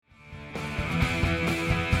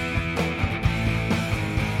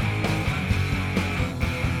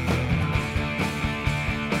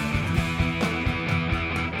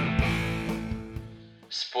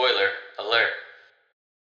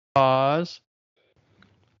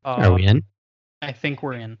Are we in? I think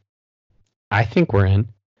we're in. I think we're in.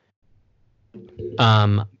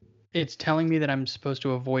 It's telling me that I'm supposed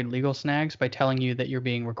to avoid legal snags by telling you that you're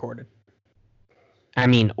being recorded. I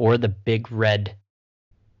mean, or the big red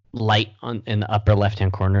light in the upper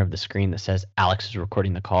left-hand corner of the screen that says Alex is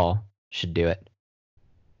recording the call should do it.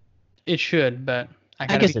 It should, but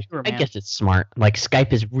I guess it's smart. Like,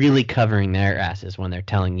 Skype is really covering their asses when they're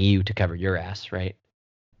telling you to cover your ass, right?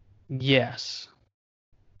 Yes.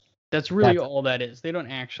 That's really all that is. They don't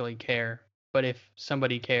actually care. But if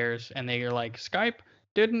somebody cares and they're like, Skype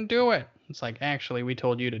didn't do it, it's like, actually, we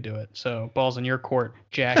told you to do it. So balls in your court,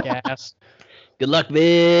 jackass. Good luck,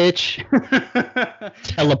 bitch.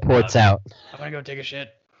 Teleports out. I'm gonna go take a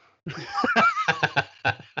shit.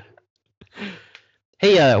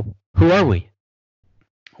 Hey, who are we?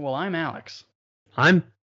 Well, I'm Alex. I'm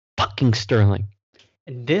fucking Sterling.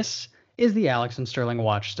 And this is the Alex and Sterling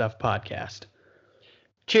Watch Stuff podcast.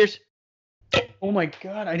 Cheers. Oh my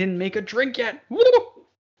god, I didn't make a drink yet. Woo!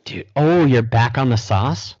 Dude, you're back on the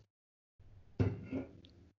sauce?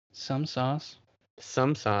 Some sauce.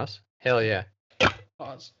 Some sauce. Hell yeah.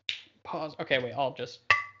 Pause. Okay, wait, I'll just...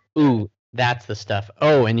 Ooh, that's the stuff.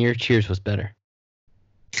 Oh, and your cheers was better.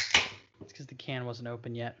 It's because the can wasn't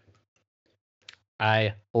open yet.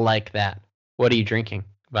 I like that. What are you drinking?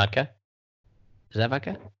 Vodka? Is that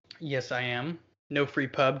vodka? Yes, I am. No free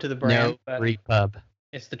pub to the brand. No free pub.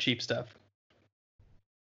 It's the cheap stuff.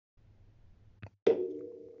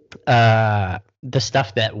 The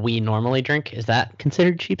stuff that we normally drink, is that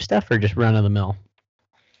considered cheap stuff or just run of the mill?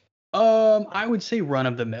 I would say run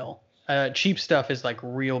of the mill. Cheap stuff is like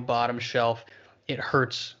real bottom shelf. It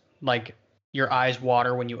hurts, like your eyes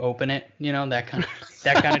water when you open it. You know, that kind of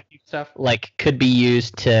cheap stuff. Like could be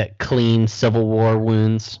used to clean Civil War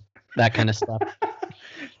wounds, that kind of stuff.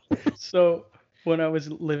 So when I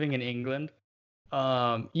was living in England,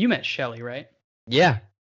 you met Shelly, right? Yeah.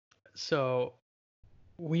 So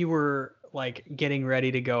we were like getting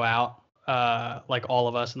ready to go out, like all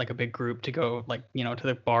of us in like a big group to go like, you know, to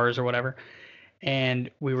the bars or whatever.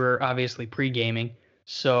 And we were obviously pre-gaming.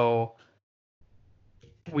 So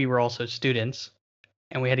we were also students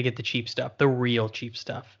and we had to get the cheap stuff, the real cheap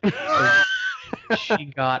stuff. So she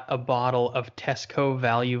got a bottle of Tesco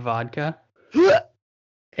Value vodka.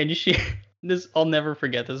 And I'll never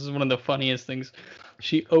forget. This is one of the funniest things.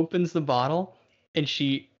 She opens the bottle and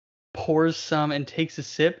she pours some and takes a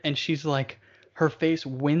sip, and she's like, her face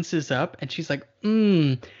winces up and she's like,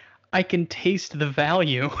 I can taste the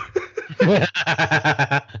value.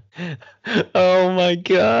 Oh my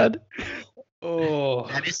god. Oh,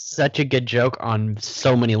 that is such a good joke on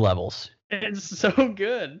so many levels. It's so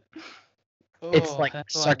good. It's like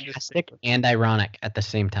sarcastic and ironic at the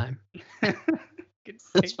same time.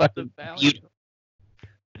 It's fucking beautiful.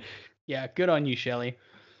 Yeah, good on you, Shelly.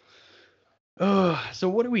 Oh, so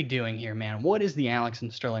what are we doing here, man? What is the Alex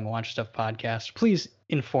and Sterling Watch Stuff podcast? Please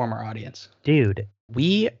inform our audience. Dude,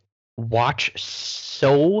 we watch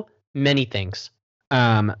so many things.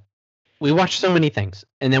 We watch so many things,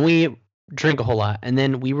 and then we drink a whole lot, and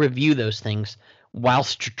then we review those things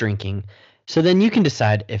whilst drinking. So then you can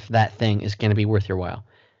decide if that thing is going to be worth your while.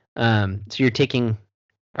 So you're taking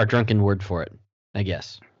our drunken word for it, I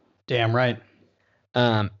guess. Damn right.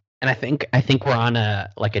 And I think we're on a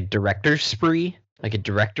director spree, like a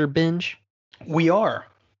director binge. We are.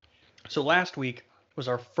 So last week was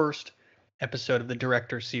our first episode of the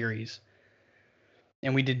director series.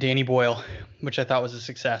 And we did Danny Boyle, which I thought was a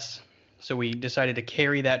success. So we decided to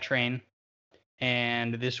carry that train.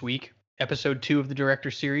 And this week, episode 2 of the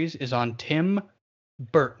director series is on Tim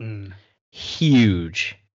Burton.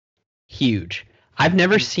 Huge. I've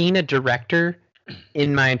never seen a director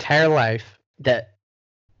in my entire life that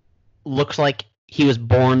looks like he was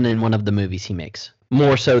born in one of the movies he makes,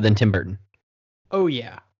 more so than Tim Burton. Oh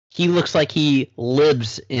yeah, he looks like he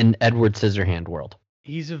lives in Edward Scissorhand world.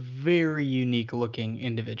 He's a very unique looking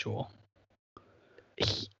individual.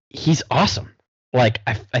 He's awesome. Like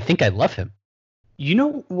I think I love him. You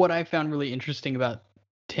know what I found really interesting about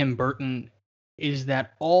Tim Burton is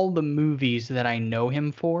that all the movies that I know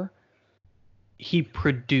him for, he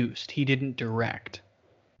produced. He didn't direct.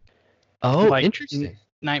 Oh, like, interesting.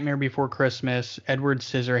 Nightmare Before Christmas, Edward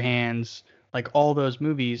Scissorhands, like all those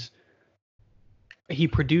movies, he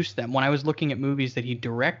produced them. When I was looking at movies that he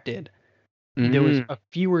directed, there was a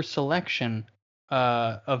fewer selection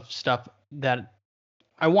of stuff that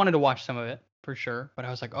I wanted to watch some of it for sure, but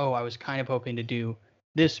I was like, I was kind of hoping to do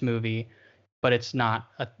this movie, but it's not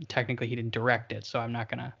technically he didn't direct it, so I'm not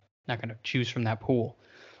gonna choose from that pool.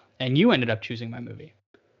 And you ended up choosing my movie.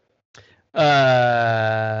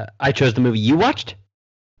 I chose the movie you watched.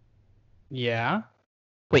 Yeah.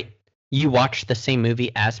 Wait, you watched the same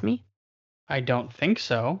movie as me? I don't think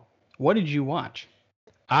so. What did you watch?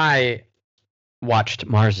 I watched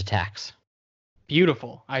Mars Attacks.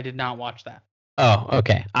 Beautiful. I did not watch that. Oh,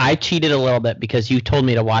 okay. I cheated a little bit because you told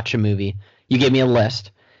me to watch a movie. You gave me a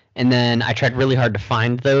list, and then I tried really hard to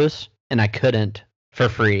find those, and I couldn't for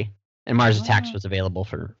free. And Mars Attacks was available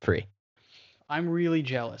for free. I'm really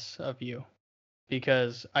jealous of you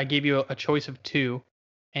because I gave you a choice of two,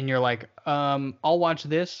 and you're like, I'll watch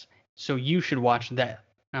this, so you should watch that.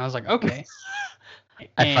 And I was like, okay.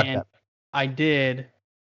 I fucked up. I did.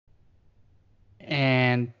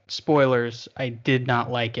 And spoilers, I did not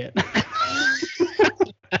like it.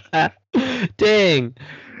 Dang.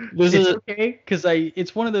 It's okay because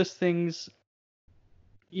it's one of those things.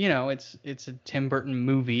 It's a Tim Burton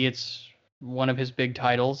movie. It's one of his big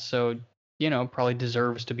titles, so probably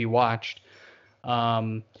deserves to be watched.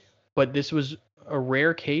 But this was a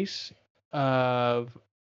rare case of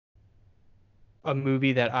a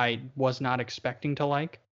movie that I was not expecting to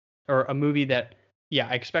like, or a movie that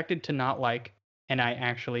I expected to not like, and I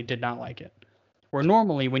actually did not like it. Where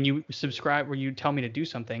normally when you subscribe, where you tell me to do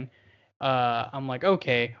something, I'm like,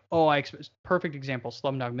 okay. Oh, perfect example,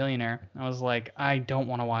 Slumdog Millionaire. I was like, I don't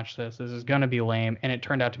want to watch this. This is gonna be lame, and it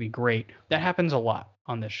turned out to be great. That happens a lot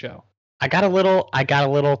on this show. I got a little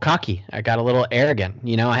cocky. I got a little arrogant.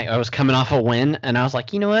 I was coming off a win, and I was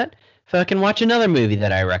like, you know what? Fucking watch another movie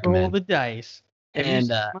that I recommend. Roll the dice.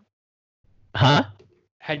 Huh?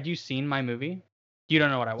 Had you seen my movie? You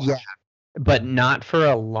don't know what I watched. Yeah, but not for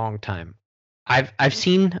a long time. I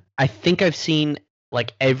think I've seen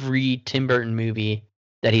like every Tim Burton movie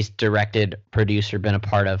that he's directed, produced, or been a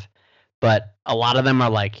part of, but a lot of them are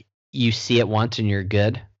like you see it once and you're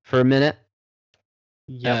good for a minute.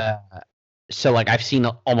 Yeah. So like I've seen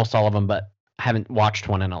almost all of them, but I haven't watched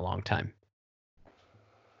one in a long time.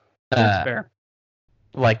 That's fair.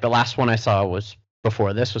 Like the last one I saw was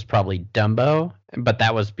before this was probably Dumbo, but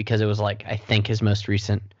that was because it was like I think his most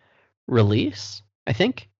recent release. I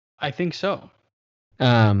think so.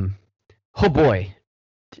 Oh boy,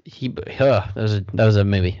 that was a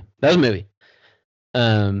movie.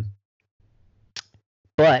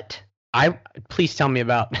 But please tell me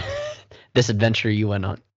about this adventure you went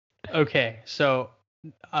on. Okay, so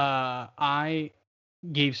I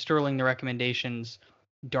gave Sterling the recommendations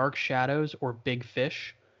Dark Shadows or Big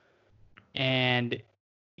Fish, and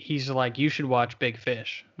he's like, you should watch Big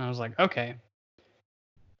Fish. And I was like, okay.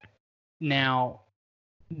 Now,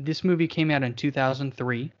 this movie came out in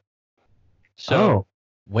 2003. So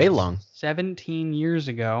way long. 17 years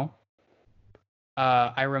ago.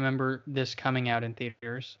 I remember this coming out in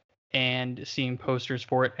theaters and seeing posters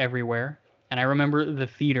for it everywhere. And I remember the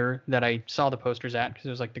theater that I saw the posters at because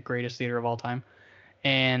it was like the greatest theater of all time.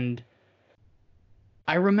 And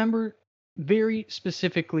I remember very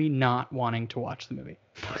specifically not wanting to watch the movie.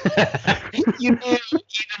 You knew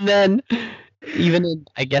even then, even in,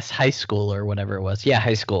 I guess, high school or whatever it was. Yeah,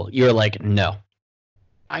 high school. You were like, no.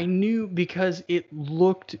 I knew because it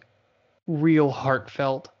looked real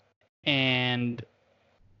heartfelt and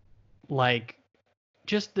like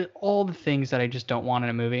just all the things that I just don't want in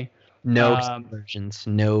a movie. No versions,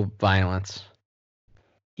 no violence.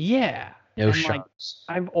 Yeah. No sharks.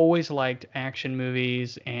 I've always liked action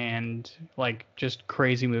movies and like just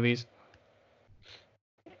crazy movies.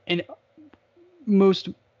 And most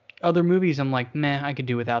other movies I'm like, meh, I could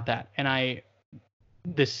do without that. And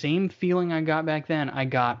the same feeling I got back then, I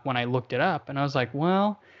got when I looked it up, and I was like,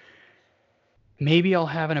 well, maybe I'll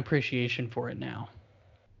have an appreciation for it now.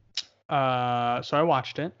 So I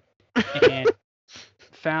watched it, and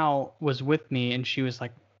Fal was with me, and she was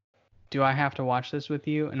like, do I have to watch this with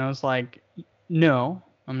you? And I was like, no,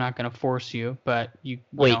 I'm not going to force you, but you...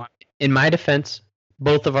 Wait, in my defense,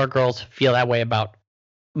 both of our girls feel that way about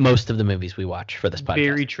most of the movies we watch for this podcast.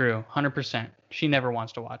 Very true, 100%. She never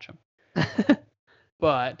wants to watch them.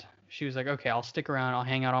 But she was like, okay, I'll stick around. I'll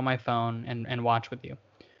hang out on my phone and watch with you.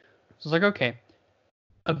 So I was like, okay.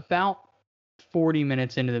 About 40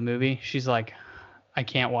 minutes into the movie, she's like, I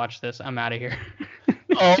can't watch this. I'm out of here.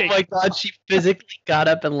 Oh my God, she physically got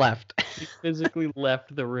up and left. She physically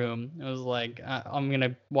left the room. I was like, I'm going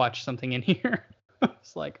to watch something in here. I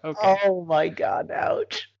was like, okay. Oh my God,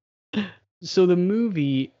 ouch. So the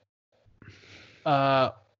movie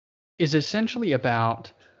is essentially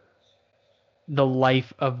about the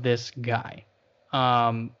life of this guy.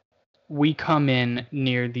 We come in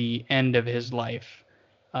near the end of his life.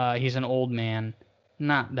 He's an old man,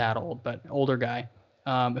 not that old, but older guy,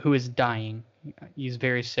 who is dying. He's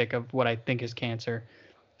very sick of what I think is cancer.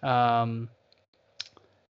 And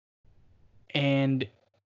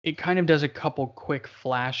it kind of does a couple quick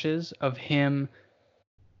flashes of him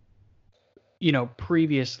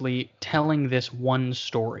previously telling this one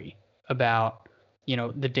story about,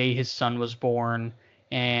 the day his son was born,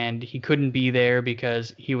 and he couldn't be there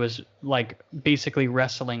because he was like basically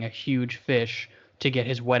wrestling a huge fish to get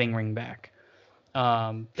his wedding ring back.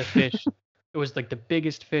 The fish, it was like the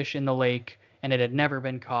biggest fish in the lake, and it had never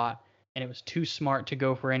been caught, and it was too smart to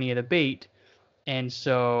go for any of the bait. And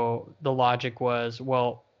so the logic was,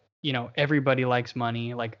 well, everybody likes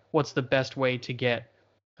money. Like, what's the best way to get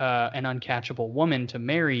an uncatchable woman to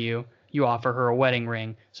marry you? You offer her a wedding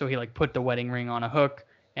ring. So he like put the wedding ring on a hook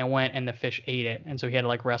and went, and the fish ate it. And so he had to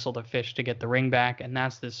like wrestle the fish to get the ring back. And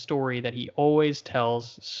that's this story that he always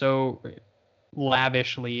tells so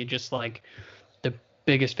lavishly, just like the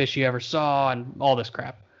biggest fish you ever saw and all this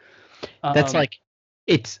crap. That's like,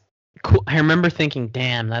 it's cool. I remember thinking,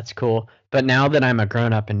 damn, that's cool. But now that I'm a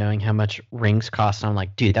grown up and knowing how much rings cost, I'm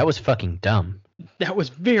like, dude, that was fucking dumb. That was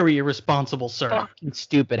very irresponsible, sir. Fucking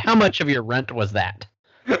stupid. How much of your rent was that?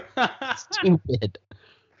 Stupid.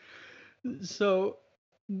 So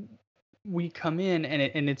we come in,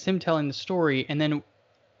 and it's him telling the story, and then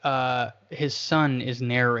his son is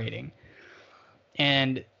narrating.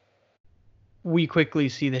 And we quickly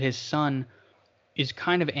see that his son is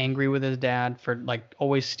kind of angry with his dad for like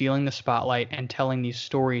always stealing the spotlight and telling these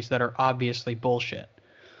stories that are obviously bullshit.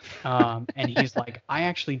 And he's like, I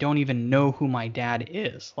actually don't even know who my dad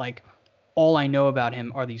is. Like, all I know about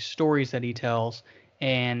him are these stories that he tells,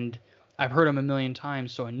 and I've heard them a million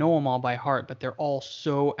times, so I know them all by heart, but they're all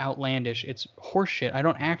so outlandish. It's horseshit. I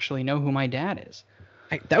don't actually know who my dad is.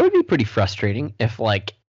 That would be pretty frustrating if,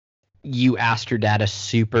 like, you asked your dad a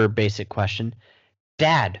super basic question.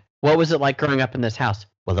 Dad, what was it like growing up in this house?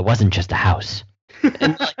 Well, it wasn't just a house.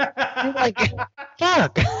 And you're like,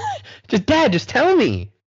 fuck. Just tell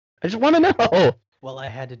me. I just want to know. Well, I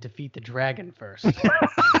had to defeat the dragon first.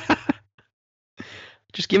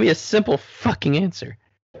 Just give me a simple fucking answer.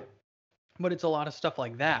 But it's a lot of stuff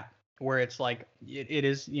like that, where it's like, it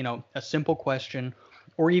is, a simple question,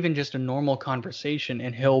 or even just a normal conversation,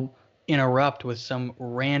 and he'll interrupt with some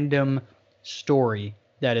random story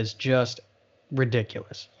that is just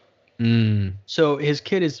ridiculous. So his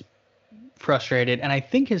kid is frustrated, and I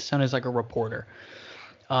think his son is like a reporter.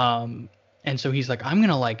 And so he's like, I'm going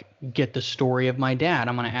to like get the story of my dad.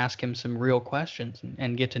 I'm going to ask him some real questions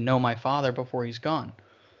and get to know my father before he's gone.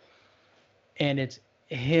 And it's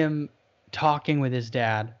him talking with his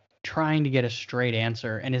dad, trying to get a straight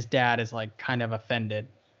answer. And his dad is like kind of offended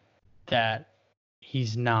that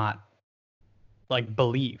he's not like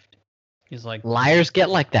believed. He's like, liars get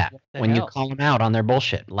like that when hell? You call them out on their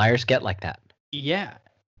bullshit. Liars get like that. Yeah.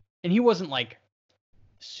 And he wasn't like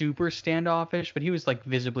super standoffish, but he was like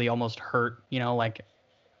visibly almost hurt, like,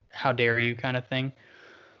 how dare you kind of thing.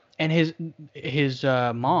 And his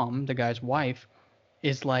mom, the guy's wife,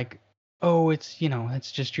 is like, oh, it's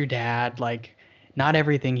just your dad, like, not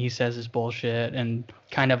everything he says is bullshit, and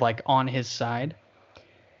kind of like on his side.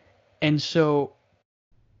 And so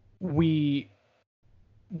we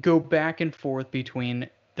go back and forth between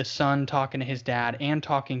the son talking to his dad and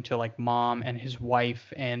talking to like mom and his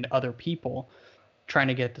wife and other people, trying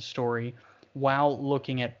to get the story while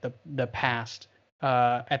looking at the past,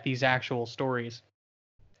 at these actual stories.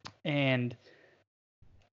 And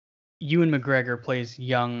Ewan McGregor plays the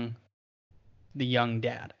young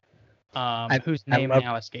dad, whose name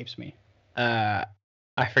now escapes me. I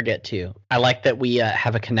forget too. I like that we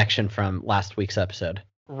have a connection from last week's episode.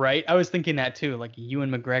 Right? I was thinking that too, like Ewan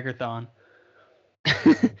McGregor-thon.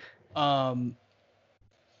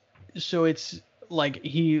 So it's like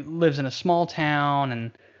he lives in a small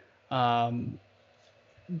town and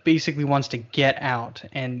basically wants to get out,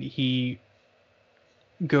 and he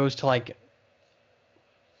goes to like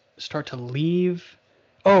start to leave.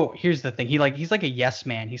 Oh, here's the thing. He's like a yes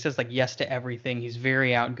man. He says like yes to everything. He's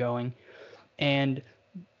very outgoing. And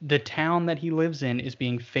the town that he lives in is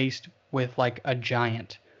being faced with like a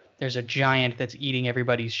giant. There's a giant that's eating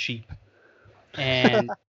everybody's sheep.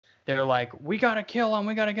 And they're like, we got to kill him.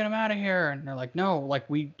 We got to get him out of here. And they're like, no, like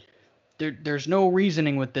there's no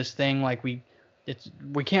reasoning with this thing. Like we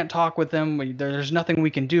can't talk with him. There's nothing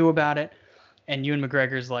we can do about it. And Ewan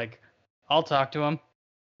McGregor's like, I'll talk to him.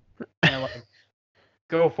 And they're like,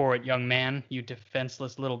 go for it, young man, you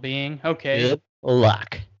defenseless little being. Okay. Good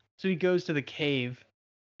luck. So he goes to the cave,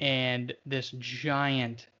 and this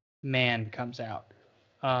giant man comes out,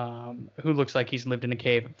 who looks like he's lived in a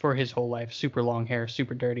cave for his whole life. Super long hair,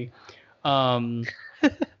 super dirty. And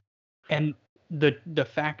the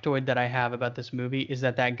factoid that I have about this movie is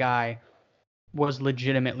that guy was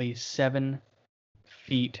legitimately 7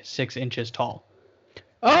 feet 6 inches tall.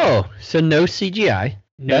 Oh, so no CGI.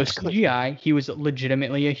 No CGI. He was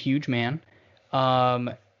legitimately a huge man.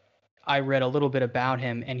 I read a little bit about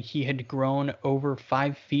him, and he had grown over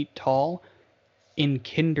 5 feet tall in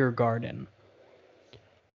kindergarten.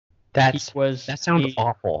 He was That sounds a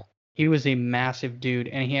awful. he was a massive dude,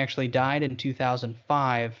 and he actually died in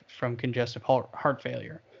 2005 from congestive heart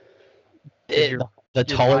failure because It, the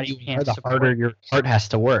your taller body you are, can't the support. harder your heart has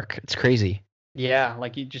to work. It's crazy. Yeah,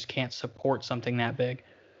 like you just can't support something that big.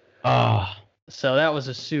 Oh, So that was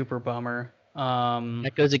a super bummer.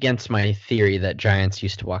 that goes against my theory that giants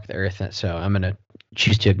used to walk the earth. So I'm gonna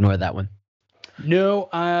choose to ignore that one. No,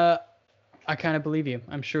 I kind of believe you.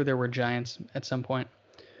 I'm sure there were giants at some point.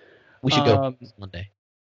 We should go Um, one day.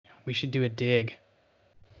 we should do a dig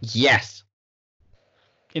Yes.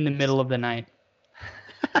 in the middle of the night.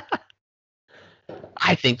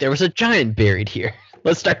 I think there was a giant buried here.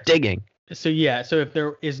 Let's start digging. So yeah, so if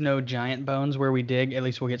there is no giant bones where we dig, at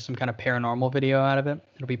least we'll get some kind of paranormal video out of it.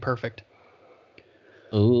 It'll be perfect.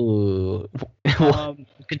 Ooh. We'll Um,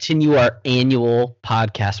 continue our annual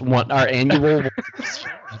podcast. Our annual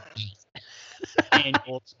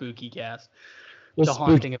annual spooky cast. Well, The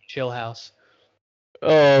Haunting of Chill House.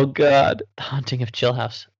 Oh God, The Haunting of Chill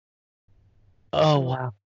House. Oh So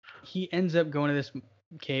wow. he ends up going to this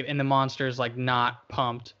cave, and the monster's like not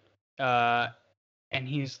pumped. And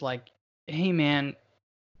he's like, "Hey man,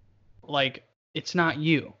 like it's not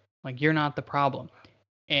you. Like you're not the problem."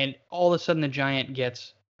 And all of a sudden the giant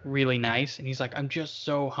gets really nice, and he's like, "I'm just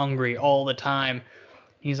so hungry all the time."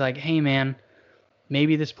 He's like, "Hey man,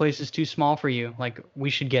 maybe this place is too small for you. Like we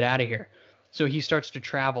should get out of here." So he starts to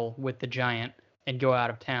travel with the giant and go out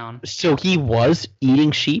of town. So he was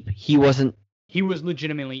eating sheep. He wasn't. He was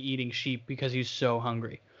legitimately eating sheep because he's so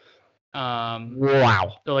hungry.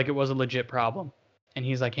 Wow. So like it was a legit problem. And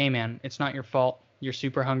he's like, "Hey man, it's not your fault. You're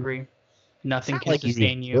super hungry. Nothing It's not can like he's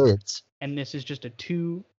sustain eating you. kids. And this is just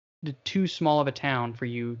too small of a town for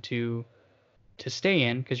you to stay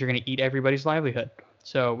in because you're gonna eat everybody's livelihood.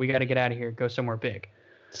 So we got to get out of here. Go somewhere big."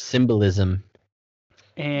 Symbolism.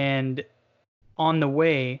 And on the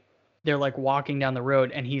way, they're like walking down the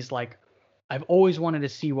road, and he's like, "I've always wanted to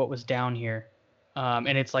see what was down here."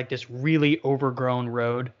 And it's like this really overgrown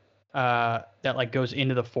road that like goes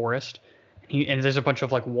into the forest. And there's a bunch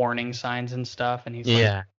of like warning signs and stuff. And he's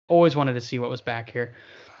like, always wanted to see what was back here.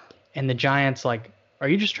 And the giant's like, "Are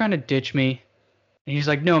you just trying to ditch me?" And he's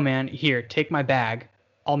like, "No, man. Here, take my bag.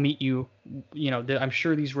 I'll meet you. You know, I'm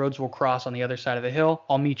sure these roads will cross on the other side of the hill.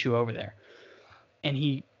 I'll meet you over there." And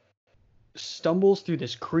he stumbles through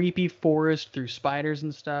this creepy forest through spiders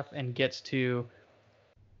and stuff and gets to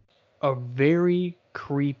a very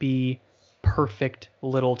creepy, perfect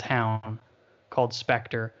little town called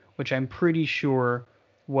Spectre, which I'm pretty sure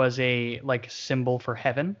was a like symbol for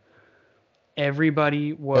heaven.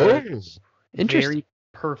 Everybody was Interesting. very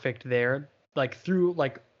perfect there. Like through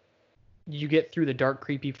like you get through the dark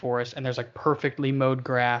creepy forest, and there's like perfectly mowed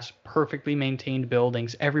grass, perfectly maintained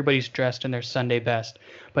buildings. Everybody's dressed in their Sunday best,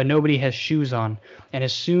 but nobody has shoes on. And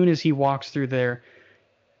as soon as he walks through there,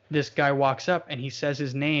 this guy walks up and he says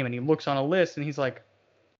his name, and he looks on a list, and he's like,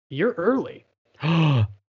 "You're early."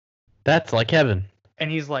 That's like heaven.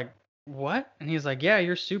 And he's like, "What?" And he's like, "Yeah,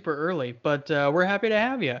 you're super early, but we're happy to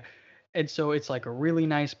have you." And so it's like a really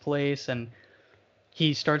nice place, and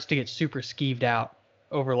he starts to get super skeeved out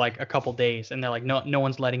over like a couple days, and they're like, no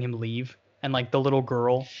one's letting him leave. And like the little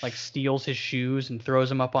girl like steals his shoes and throws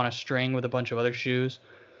them up on a string with a bunch of other shoes.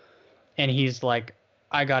 And he's like,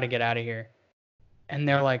 "I gotta get out of here." And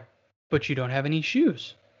they're like, "But you don't have any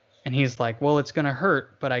shoes." And he's like, "Well, it's gonna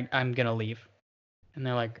hurt, but I'm gonna leave." And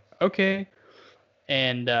they're like, "Okay."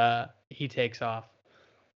 And he takes off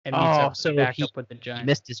and meets back up with the He giant.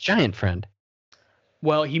 missed his giant friend.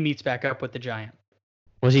 Well, he meets back up with the giant.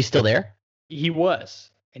 Was he still there? He was.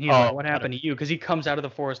 And he's like, "What happened to you?" Because he comes out of the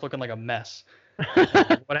forest looking like a mess.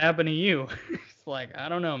 Like, "What happened to you?" It's like, "I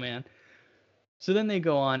don't know, man." So then they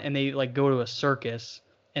go on and they like go to a circus,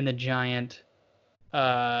 and the giant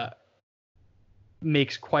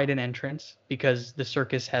makes quite an entrance because the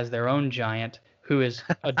circus has their own giant who is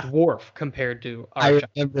a dwarf compared to our I giant.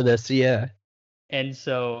 remember this, yeah. And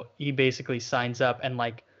so he basically signs up, and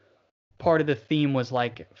like part of the theme was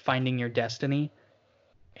like finding your destiny.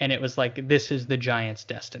 And it was like, this is the giant's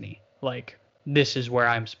destiny. Like, this is where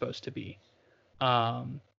I'm supposed to be.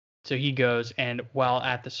 So he goes, and while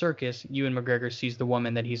at the circus, Ewan McGregor sees the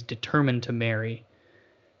woman that he's determined to marry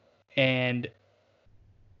and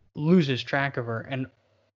loses track of her. And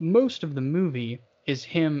most of the movie is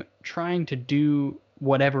him trying to do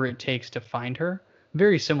whatever it takes to find her.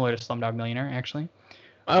 Very similar to Slumdog Millionaire, actually.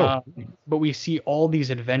 But we see all these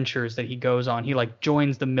adventures that he goes on. He like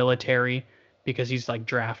joins the military because he's like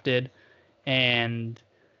drafted, and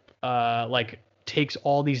like takes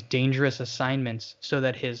all these dangerous assignments so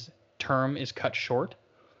that his term is cut short.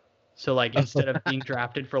 So like instead of being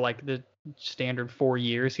drafted for like the standard 4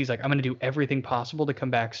 years, he's like, I'm gonna do everything possible to come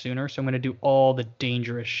back sooner. So I'm gonna do all the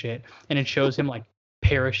dangerous shit. And it shows him like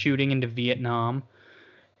parachuting into Vietnam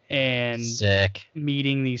and Sick.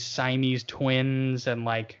 meeting these Siamese twins and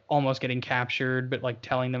like almost getting captured, but like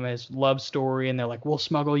telling them his love story, and they're like, we'll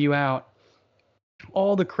smuggle you out.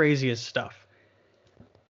 All the craziest stuff.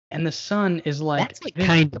 And the son is like, That's like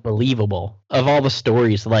kind of believable. Of all the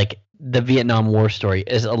stories, like the Vietnam War story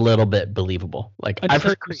is a little bit believable. Like I've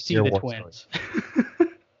heard to see the twins.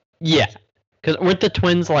 Yeah, because weren't the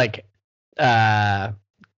twins like, what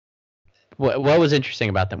was interesting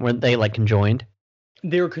about them? Weren't they like conjoined?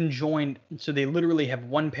 They were conjoined, so they literally have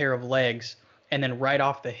one pair of legs, and then right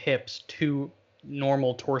off the hips, 2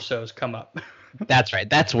 normal torsos come up. That's right.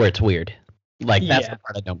 That's where it's weird. Like that's the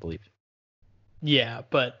part I don't believe. Yeah,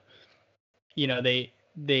 but you know, they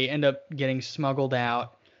end up getting smuggled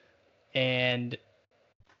out, and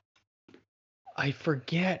I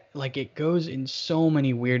forget, like it goes in so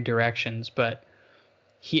many weird directions, but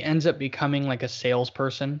he ends up becoming like a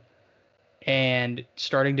salesperson and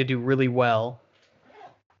starting to do really well.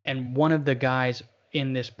 And one of the guys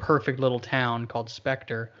in this perfect little town called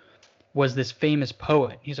Spectre was this famous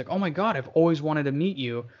poet. He's like, oh my God, I've always wanted to meet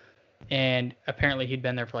you. And apparently he'd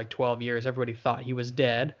been there for like 12 years. Everybody thought he was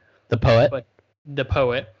dead. The poet? But the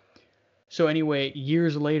poet. So anyway,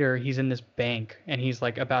 years later, he's in this bank and he's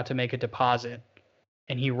like about to make a deposit.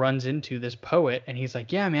 And he runs into this poet and he's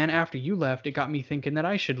like, yeah, man, after you left, it got me thinking that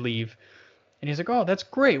I should leave. And he's like, oh, that's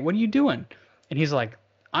great. What are you doing? And he's like,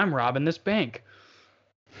 I'm robbing this bank.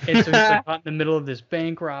 And so he's like caught in the middle of this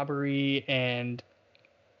bank robbery, and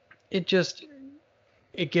it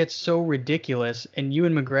gets so ridiculous. And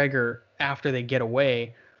Ewan McGregor, after they get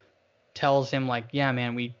away, tells him like, yeah,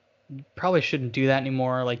 man, we probably shouldn't do that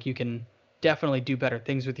anymore. Like, you can definitely do better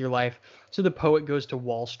things with your life. So the poet goes to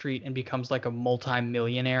Wall Street and becomes like a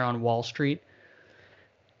multi-millionaire on Wall Street.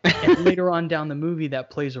 And later on down the movie, that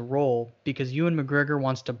plays a role because Ewan McGregor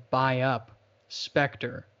wants to buy up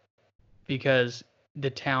Spectre because the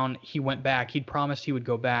town he went back, he'd promised he would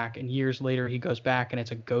go back, and years later he goes back and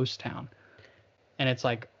it's a ghost town. And it's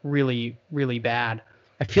like really, really bad.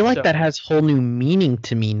 I feel like that has whole new meaning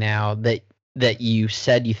to me now that you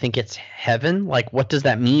said you think it's heaven. Like, what does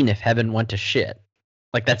that mean if heaven went to shit?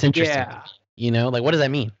 Like, that's interesting. Yeah. You know, like, what does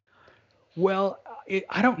that mean? Well,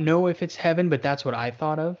 I don't know if it's heaven, but that's what I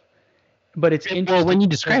thought of. But it's interesting. Well, when you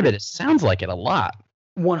describe it, it sounds like it a lot.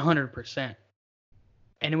 100%.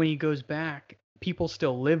 And when he goes back, people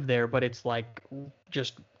still live there, but it's like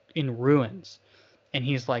just in ruins. And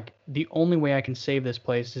he's like, the only way I can save this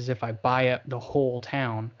place is if I buy up the whole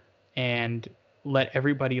town and let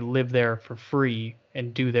everybody live there for free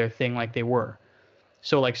and do their thing like they were.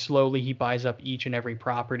 So like slowly he buys up each and every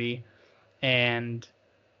property. And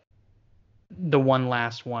the one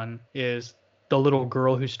last one is the little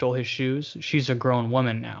girl who stole his shoes. She's a grown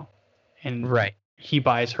woman now. And right. He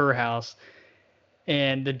buys her house.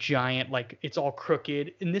 And the giant, like, it's all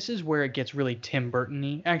crooked. And this is where it gets really Tim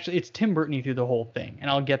Burton-y. Actually, it's Tim Burton-y through the whole thing. And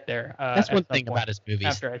I'll get there. That's one thing about his movies.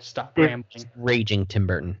 After I stop rambling. Raging Tim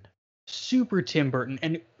Burton. Super Tim Burton.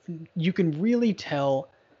 And you can really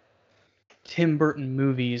tell Tim Burton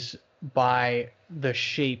movies by the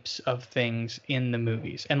shapes of things in the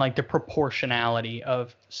movies. And, like, the proportionality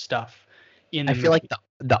of stuff in the I feel like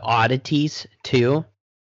the oddities, too.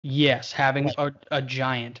 Yes, having a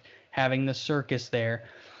giant. Having the circus there,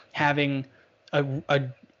 having a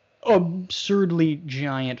absurdly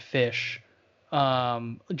giant fish,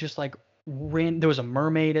 just like there was a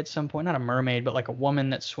mermaid at some point, not a mermaid, but like a woman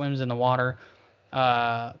that swims in the water,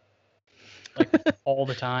 like all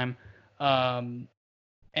the time, and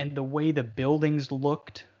the way the buildings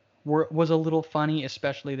looked was a little funny,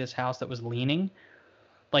 especially this house that was leaning.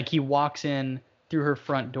 Like he walks in through her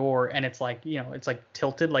front door, and it's like, you know, it's like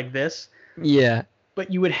tilted like this. Yeah. But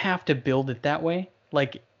you would have to build it that way.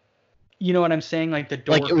 Like, you know what I'm saying? Like the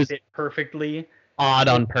door fit perfectly. Odd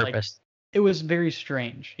on purpose. Like, it was very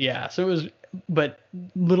strange. Yeah. So it was, but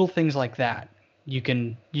little things like that, you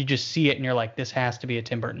just see it and you're like, this has to be a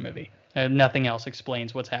Tim Burton movie. Nothing else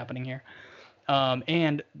explains what's happening here.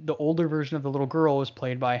 And the older version of the little girl was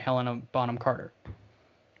played by Helena Bonham Carter.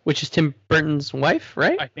 Which is Tim Burton's wife,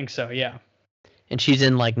 right? I think so, yeah. And she's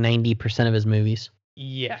in like 90% of his movies.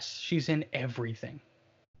 Yes, she's in everything.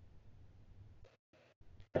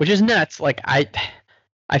 Which is nuts. Like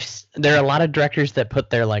there are a lot of directors that put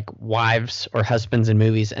their like wives or husbands in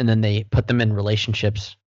movies and then they put them in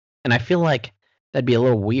relationships. And I feel like that'd be a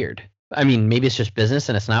little weird. I mean, maybe it's just business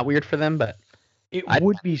and it's not weird for them, but It I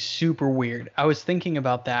would be super weird. I was thinking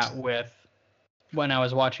about that with when I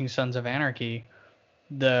was watching Sons of Anarchy.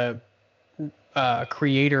 The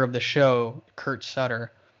creator of the show, Kurt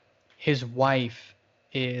Sutter, his wife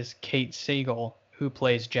is Kate Sagal, who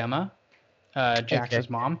plays Gemma, okay. Jax's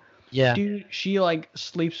mom. Yeah. Dude, she like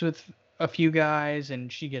sleeps with a few guys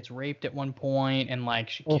and she gets raped at one point and like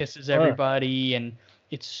she Oh, kisses fuck. everybody and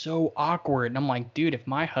it's so awkward. And I'm like, dude, if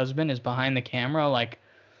my husband is behind the camera, like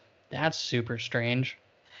that's super strange.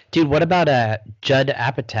 Dude, what about Judd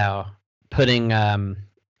Apatow putting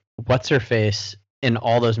what's her face in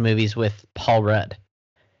all those movies with Paul Rudd?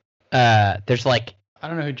 There's like I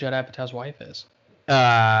don't know who Judd Apatow's wife is.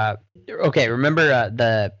 okay, remember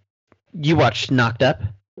the you watched Knocked Up?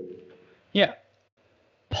 Yeah.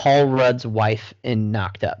 Paul Rudd's wife in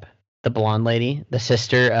Knocked Up, the blonde lady, the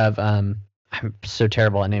sister of I'm so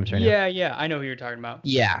terrible at names right now. Yeah, I know who you're talking about.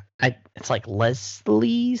 Yeah, it's like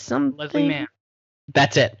Leslie something. Leslie Mann.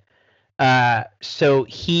 That's it. So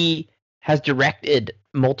he has directed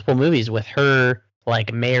multiple movies with her,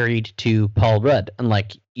 like married to Paul Rudd, and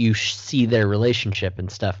like you see their relationship and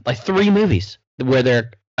stuff. Like 3 movies where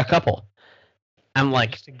they're a couple. I'm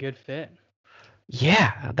like, Just a good fit.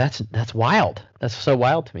 yeah, that's wild. That's so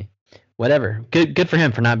wild to me. Whatever. Good for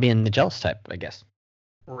him for not being the jealous type, I guess.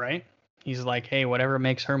 Right? He's like, hey, whatever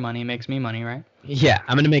makes her money makes me money, right? Yeah,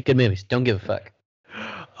 I'm gonna make good movies. Don't give a fuck.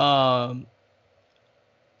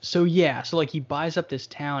 So yeah, so like he buys up this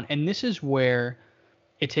town, and this is where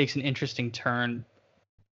it takes an interesting turn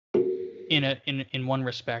in one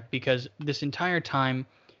respect, because this entire time,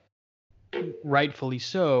 rightfully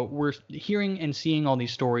so, we're hearing and seeing all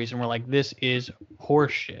these stories, and we're like, this is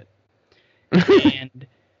horseshit.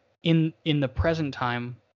 And in the present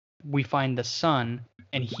time, we find the son,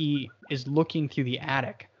 and he is looking through the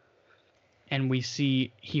attic, and we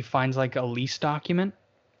see he finds like a lease document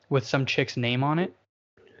with some chick's name on it,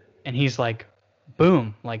 and he's like,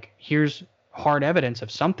 boom, like here's hard evidence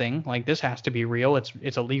of something, like this has to be real,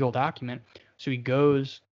 it's a legal document. So he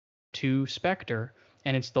goes to Spectre,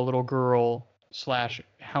 and it's the little girl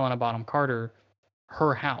 / Helena Bonham Carter,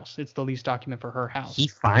 her house. It's the lease document for her house. He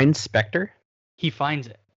finds Spectre? He finds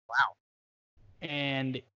it. Wow.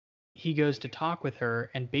 And he goes to talk with her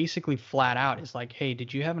and basically flat out is like, hey,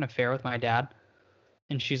 did you have an affair with my dad?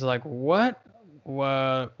 And she's like, what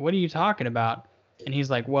are you talking about? And he's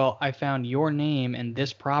like, well, I found your name and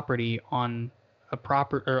this property on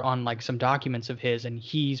on like some documents of his, and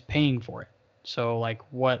he's paying for it. So like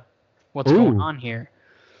what's going on here?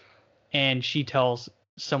 And she tells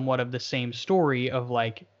somewhat of the same story of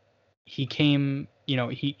like he came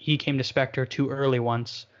to Spectre too early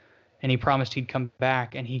once, and he promised he'd come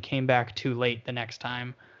back, and he came back too late the next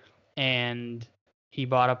time, and he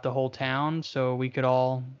bought up the whole town so we could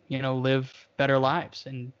all, live better lives.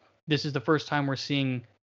 And this is the first time we're seeing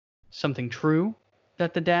something true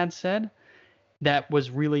that the dad said that was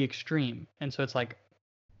really extreme. And so it's like,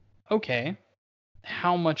 okay,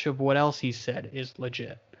 how much of what else he said is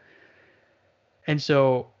legit? And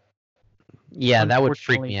so, yeah, that would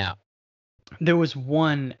freak me out. There was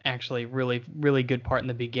one actually really, really good part in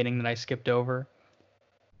the beginning that I skipped over.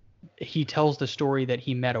 He tells the story that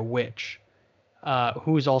he met a witch,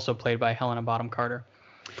 who is also played by Helena Bonham Carter.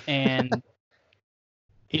 And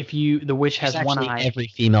the witch has one eye. Every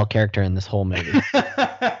female character in this whole movie.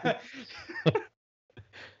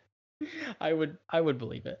 I would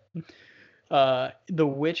believe it. The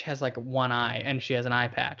witch has like one eye, and she has an eye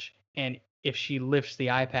patch. And if she lifts the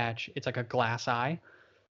eye patch, it's like a glass eye.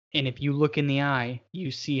 And if you look in the eye, you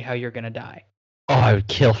see how you're gonna die. Oh, I would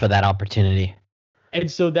kill for that opportunity. And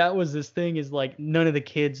so that was this thing, is like none of the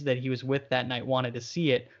kids that he was with that night wanted to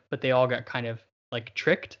see it, but they all got kind of like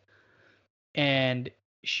tricked. And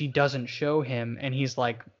she doesn't show him, and he's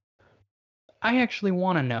like, I actually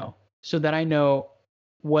want to know, so that I know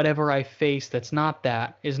whatever I face that's not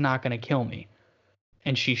that is not going to kill me.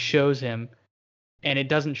 And she shows him, and it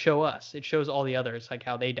doesn't show us. It shows all the others, like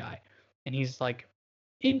how they die. And he's like,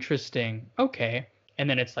 interesting, okay. And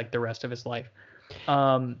then it's like the rest of his life.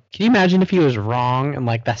 Can you imagine if he was wrong and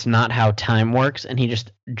like that's not how time works, and he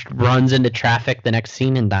just runs into traffic the next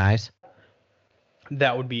scene and dies?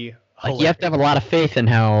 That would be like, you have to have a lot of faith in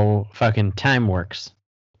how fucking time works.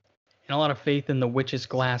 And a lot of faith in the witch's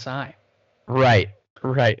glass eye. Right.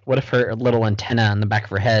 What if her little antenna on the back of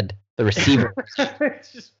her head, the receiver,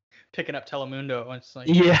 it's just picking up Telemundo, and it's like,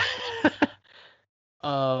 yeah.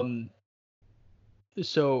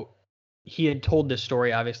 So he had told this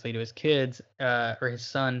story obviously to his kids, or his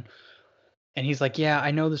son, and he's like, yeah, I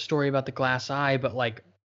know the story about the glass eye, but like,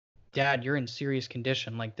 Dad, you're in serious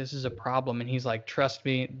condition, like this is a problem. And he's like, trust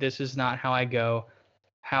me, this is not how I go.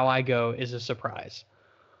 How I Go is a surprise.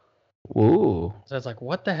 Ooh. So it's like,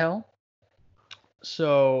 what the hell?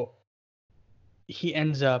 So he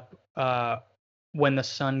ends up, when the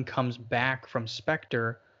son comes back from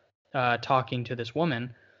Spectre, talking to this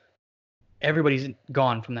woman, everybody's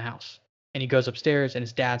gone from the house. And he goes upstairs and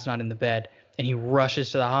his dad's not in the bed. And he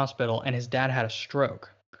rushes to the hospital and his dad had a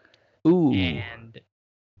stroke. Ooh. And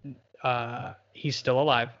he's still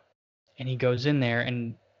alive. And he goes in there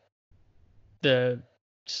and the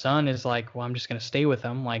son is like, well, I'm just going to stay with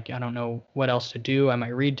him. Like, I don't know what else to do. I might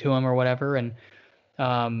read to him or whatever. And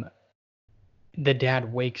the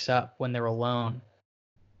dad wakes up when they're alone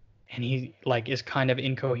and he like is kind of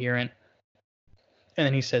incoherent. And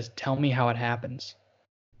then he says, tell me how it happens.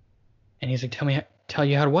 And he's like, tell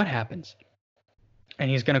you how what happens. And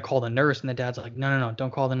he's going to call the nurse. And the dad's like, no,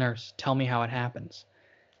 don't call the nurse. Tell me how it happens.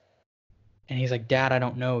 And he's like, Dad, I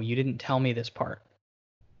don't know. You didn't tell me this part.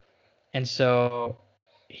 And so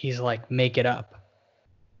he's like, make it up.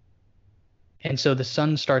 And so the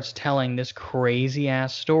son starts telling this crazy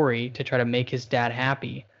ass story to try to make his dad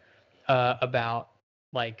happy, about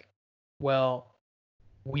like, well,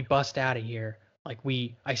 we bust out of here. Like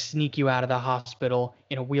I sneak you out of the hospital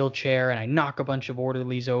in a wheelchair and I knock a bunch of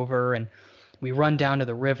orderlies over and we run down to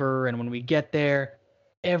the river. And when we get there,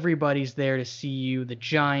 everybody's there to see you. The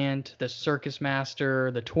giant, the circus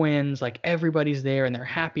master, the twins, like everybody's there and they're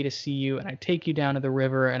happy to see you. And I take you down to the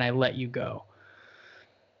river and I let you go.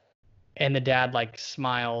 And the dad like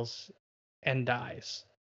smiles and dies.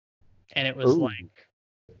 And it was like,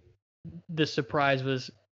 the surprise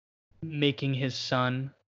was making his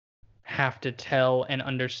son have to tell and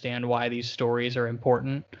understand why these stories are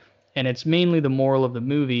important. And it's mainly the moral of the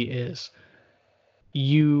movie is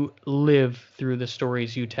you live through the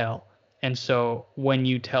stories you tell. And so when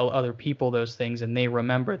you tell other people those things and they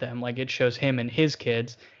remember them, like it shows him and his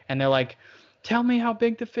kids and they're like, tell me how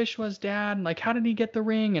big the fish was, Dad. Like, how did he get the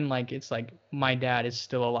ring? And like, it's like, my dad is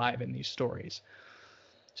still alive in these stories.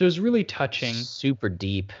 So it was really touching. Super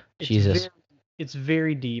deep. Jesus. It's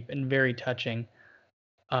very deep and very touching.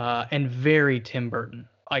 And very Tim Burton.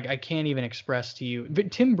 Like, I can't even express to you.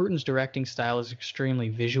 Tim Burton's directing style is extremely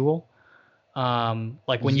visual.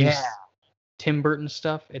 Like when you Tim Burton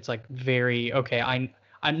stuff, it's like very, okay, I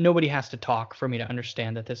nobody has to talk for me to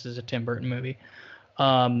understand that this is a Tim Burton movie.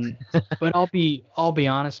 But I'll be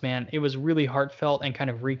honest, man, it was really heartfelt and kind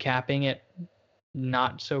of recapping it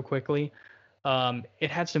not so quickly. It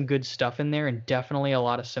had some good stuff in there and definitely a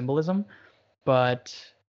lot of symbolism, but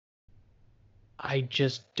I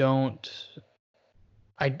just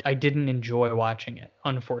I didn't enjoy watching it,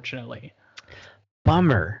 unfortunately.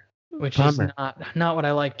 Bummer. Which is not what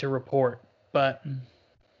I like to report, but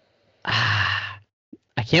I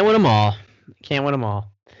can't win them all.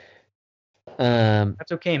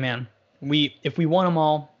 That's okay, man. If we won them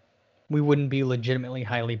all, we wouldn't be legitimately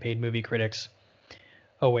highly paid movie critics.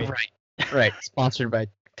 Oh wait, right. Sponsored by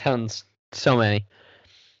tons, so many.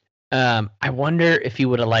 I wonder if you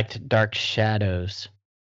would have liked Dark Shadows.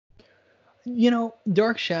 You know,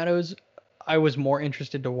 Dark Shadows, I was more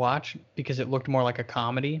interested to watch because it looked more like a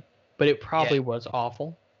comedy, but it probably was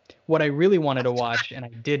awful. What I really wanted to watch and I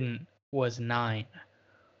didn't was 9.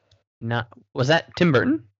 Was that Tim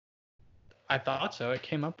Burton? I thought so. It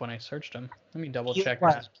came up when I searched him. Let me double check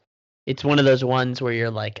that. It's one of those ones where you're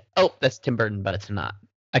like, oh, that's Tim Burton, but it's not.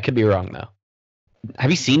 I could be wrong though. Have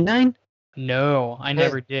you seen 9? No, I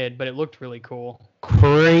never did, but it looked really cool.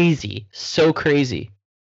 Crazy. So crazy.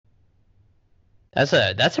 That's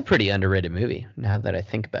a pretty underrated movie now that I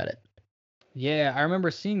think about it. Yeah, I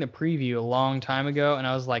remember seeing the preview a long time ago and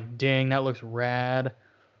I was like, dang, that looks rad.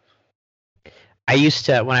 I used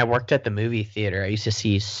to, when I worked at the movie theater, I used to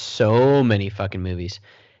see so many fucking movies.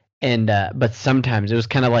 And but sometimes it was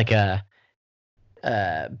kind of like a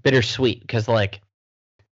bittersweet because like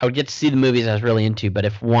I would get to see the movies I was really into, but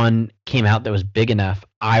if one came out that was big enough,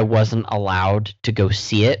 I wasn't allowed to go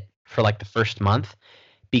see it for like the first month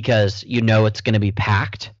because it's going to be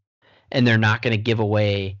packed and they're not going to give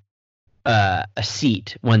away a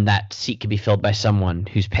seat when that seat could be filled by someone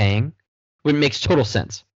who's paying. It makes total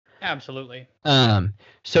sense. Absolutely.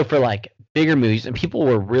 So for like bigger movies, and people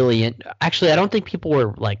were really actually, I don't think people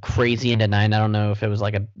were like crazy into 9. I don't know if it was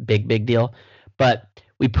like a big deal, but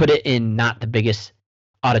we put it in not the biggest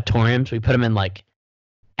auditoriums. We put them in like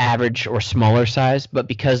average or smaller size, but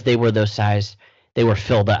because they were those size, they were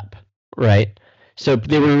filled up, right? So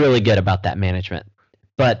they were really good about that management.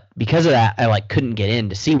 But because of that, I like couldn't get in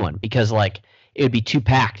to see one because like it would be too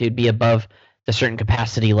packed. It would be above the certain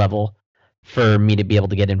capacity level for me to be able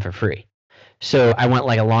to get in for free. So I went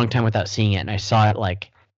like a long time without seeing it, and I saw it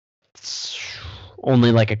like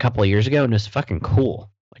only like a couple of years ago, and it was fucking cool.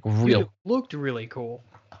 Like real. Dude, it looked really cool.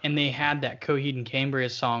 And they had that Coheed and Cambria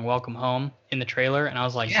song "Welcome Home" in the trailer, and I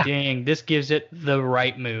was like, dang, this gives it the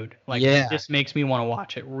right mood. Like, this makes me want to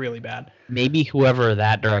watch it really bad. Maybe whoever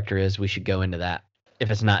that director is, we should go into that if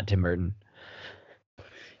it's not Tim Burton.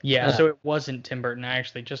 Yeah, so it wasn't Tim Burton. I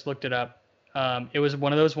actually just looked it up. It was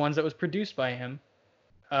one of those ones that was produced by him,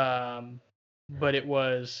 but it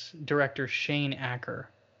was director Shane Acker.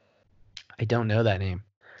 I don't know that name.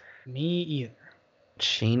 Me either.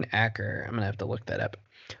 Shane Acker. I'm gonna have to look that up.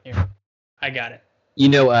 Here, I got it. You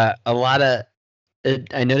know, a lot of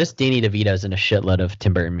I noticed Danny DeVito's in a shitload of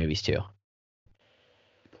Tim Burton movies too.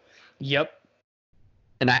 Yep.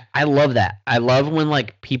 And I love that. I love when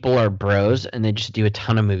like people are bros and they just do a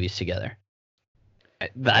ton of movies together. I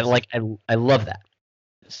love that.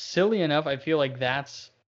 Silly enough, I feel like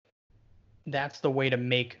that's the way to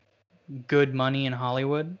make good money in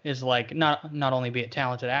Hollywood, is like not only be a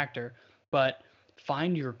talented actor, but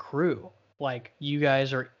find your crew. Like, you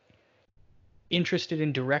guys are interested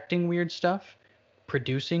in directing weird stuff,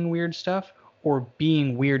 producing weird stuff, or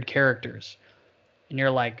being weird characters. And you're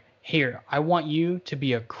like, here, I want you to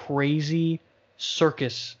be a crazy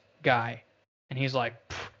circus guy. And he's like,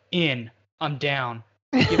 I'm down.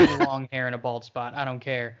 Give me long hair and a bald spot. I don't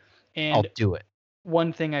care. And I'll do it.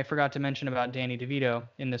 One thing I forgot to mention about Danny DeVito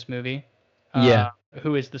in this movie,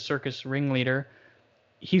 who is the circus ringleader,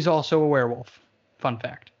 he's also a werewolf. Fun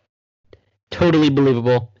fact. Totally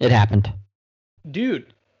believable. It happened.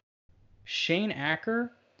 Dude, Shane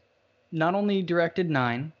Acker not only directed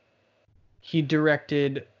 9, he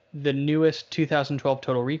directed the newest 2012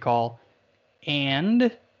 Total Recall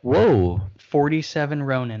and 47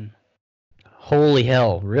 Ronin. Holy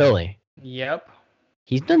hell, really? Yep.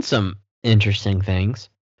 He's done some interesting things.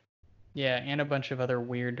 Yeah, and a bunch of other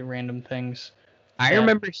weird random things. I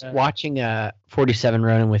remember watching 47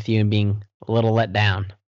 Ronin with you and being a little let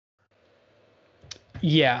down.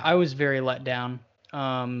 Yeah, I was very let down.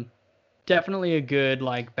 Definitely a good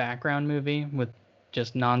like background movie with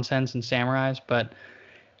just nonsense and samurais, but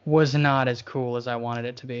was not as cool as I wanted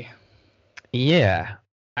it to be. Yeah.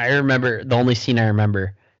 I remember, the only scene I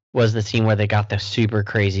remember was the scene where they got the super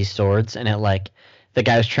crazy swords, and it like, the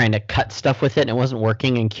guy was trying to cut stuff with it and it wasn't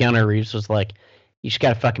working, and Keanu Reeves was like, you just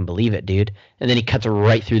gotta fucking believe it, dude. And then he cuts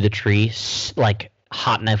right through the tree, like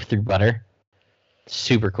hot knife through butter.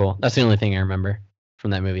 Super cool. That's the only thing I remember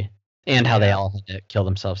from that movie. And how they all had to kill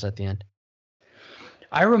themselves at the end.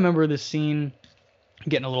 I remember the scene,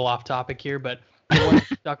 getting a little off topic here, but the one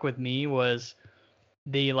that stuck with me was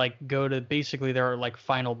they like go to basically their like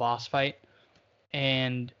final boss fight,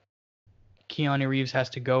 and Keanu Reeves has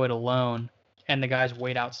to go it alone, and the guys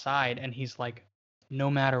wait outside, and he's like, no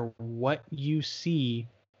matter what you see,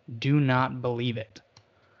 do not believe it.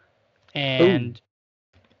 And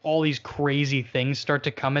all these crazy things start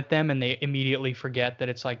to come at them, and they immediately forget that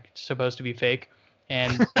it's like supposed to be fake,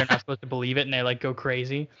 and they're not supposed to believe it, and they like go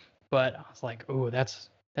crazy. But I was like, oh, that's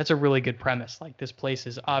a really good premise. Like, this place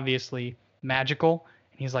is obviously magical,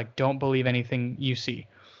 and he's like, don't believe anything you see.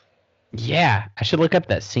 Yeah, I should look up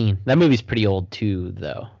that scene. That movie's pretty old too,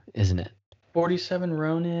 though, isn't it? 47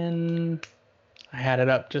 Ronin. I had it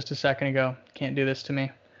up just a second ago. Can't do this to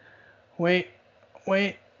me. Wait.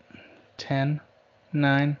 10,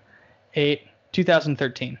 9, 8,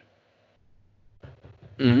 2013.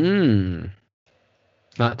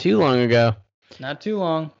 Not too long ago. Not too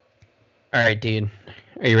long. All right, dude.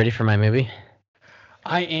 Are you ready for my movie?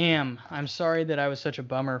 I am. I'm sorry that I was such a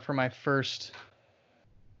bummer for my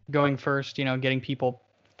going first, getting people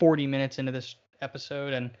 40 minutes into this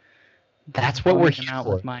episode, and that's what we're here out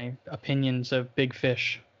for. With my opinions of Big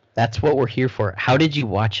Fish. That's what we're here for. How did you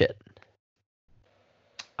watch it?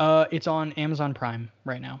 It's on Amazon Prime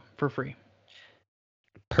right now for free.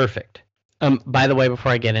 Perfect. By the way,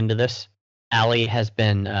 before I get into this, Allie has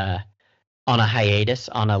been on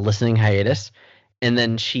a listening hiatus, and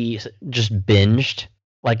then she just binged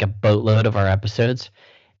like a boatload of our episodes,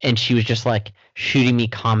 and she was just like shooting me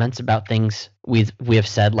comments about things we have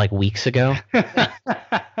said like weeks ago.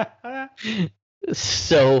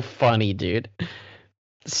 So funny, dude.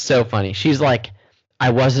 So funny. She's like, I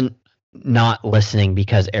wasn't not listening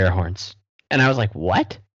because air horns. And I was like,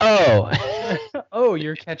 what? Oh. Oh,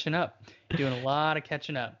 you're catching up. You're doing a lot of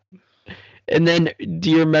catching up. And then,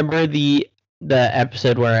 do you remember the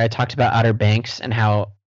episode where I talked about Outer Banks and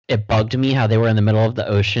how it bugged me how they were in the middle of the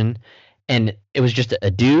ocean, and it was just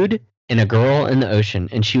a dude and a girl in the ocean,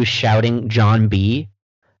 and she was shouting John B,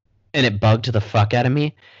 and it bugged the fuck out of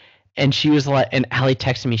me. And she was like, and Allie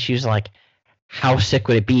texted me, she was like, how sick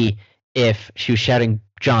would it be if she was shouting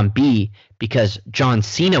John B because John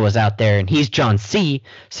Cena was out there and he's John C.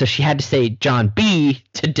 So she had to say John B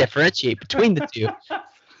to differentiate between the two.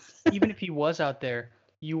 Even if he was out there,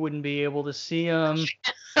 you wouldn't be able to see him.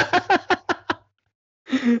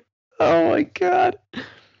 Oh my god.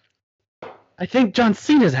 I think John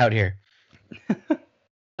Cena's out here.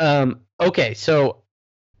 Okay, so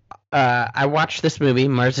I watched this movie,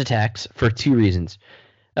 Mars Attacks, for two reasons.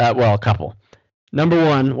 Well, a couple. Number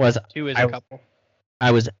one was Two is a couple.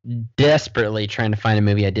 I was desperately trying to find a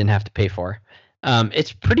movie I didn't have to pay for.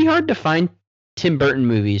 It's pretty hard to find Tim Burton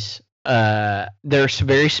movies. They're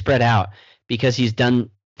very spread out because he's done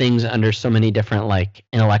things under so many different like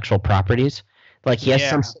intellectual properties. Like he has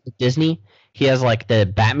some shit with Disney. He has like the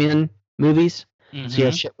Batman movies. Mm-hmm. So he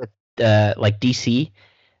has shit with like DC.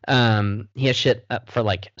 He has shit for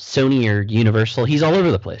like Sony or Universal. He's all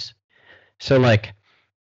over the place. So like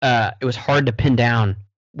it was hard to pin down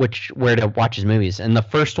where to watch his movies. And the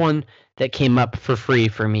first one that came up for free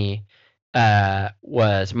for me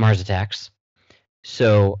was Mars Attacks.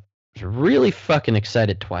 So I was really fucking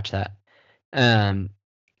excited to watch that. And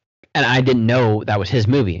I didn't know that was his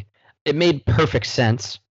movie. It made perfect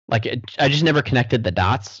sense. Like I just never connected the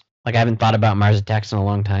dots. Like I haven't thought about Mars Attacks in a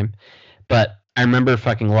long time. But I remember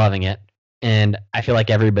fucking loving it. And I feel like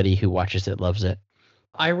everybody who watches it loves it.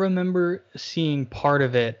 I remember seeing part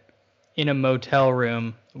of it in a motel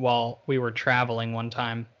room while we were traveling one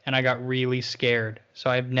time, and I got really scared. So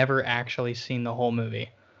I've never actually seen the whole movie.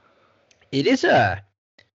 It is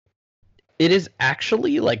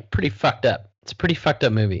actually like pretty fucked up. It's a pretty fucked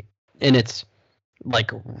up movie, and it's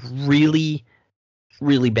like really,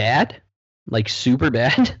 really bad, like super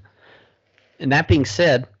bad. And that being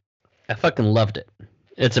said, I fucking loved it.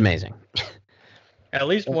 It's amazing. At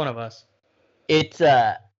least one of us. It's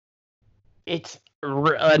another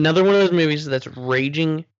one of those movies that's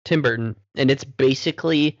raging Tim Burton, and it's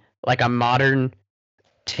basically like a modern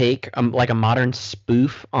take, like a modern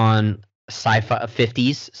spoof on sci-fi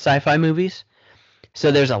 50s sci-fi movies.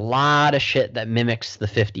 So there's a lot of shit that mimics the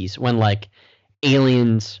 50s when like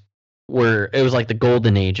aliens it was like the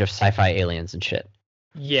golden age of sci-fi aliens and shit.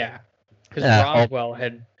 Yeah, because Roswell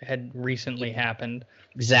had recently happened.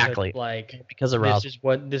 Exactly. Like because of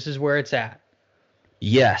Roswell. This is where it's at.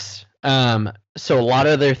 Yes. So a lot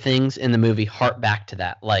of their things in the movie hark back to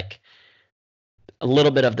that, like a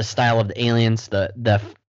little bit of the style of the aliens, the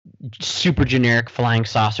super generic flying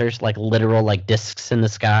saucers, like literal like discs in the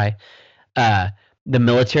sky. The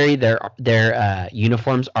military, their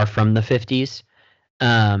uniforms are from the 50s.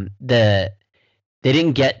 They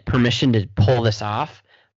didn't get permission to pull this off,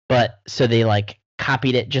 but so they like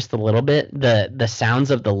copied it just a little bit. The sounds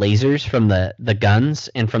of the lasers from the guns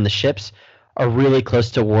and from the ships are really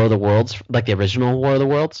close to War of the Worlds, like the original War of the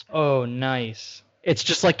Worlds. Oh, nice. It's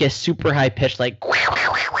just like a super high pitch, like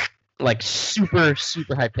super,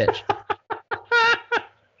 super high pitch.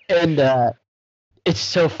 And it's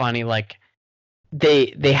so funny. Like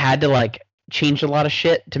they had to like change a lot of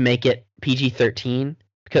shit to make it PG-13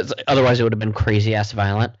 because otherwise it would have been crazy ass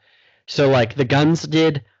violent. So like the guns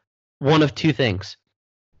did one of two things.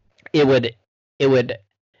 It would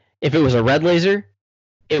if it was a red laser,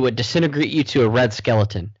 it would disintegrate you to a red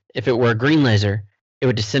skeleton. If it were a green laser, it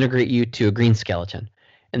would disintegrate you to a green skeleton.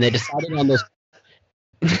 And they decided on those.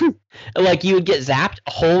 Like you would get zapped,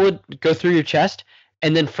 a hole would go through your chest,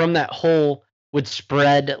 and then from that hole would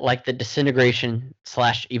spread like the disintegration /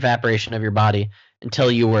 evaporation of your body until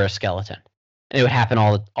you were a skeleton. And it would happen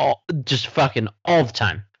just fucking all the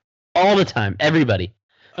time. All the time. Everybody.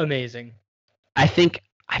 Amazing. I think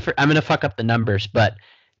I'm going to fuck up the numbers, but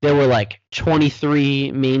there were like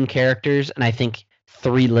 23 main characters, and I think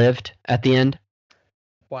 3 lived at the end.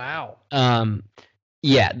 Wow.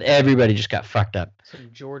 Yeah, everybody just got fucked up. Some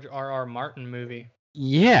George R.R. Martin movie.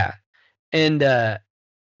 Yeah, and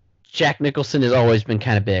Jack Nicholson has always been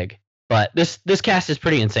kind of big, but this cast is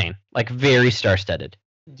pretty insane, like very star-studded.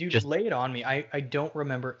 Dude, just lay it on me. I don't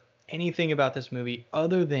remember anything about this movie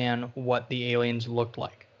other than what the aliens looked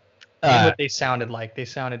like and what they sounded like. They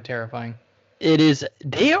sounded terrifying. It is.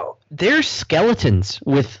 They're skeletons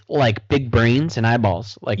with like big brains and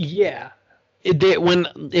eyeballs. Like yeah. When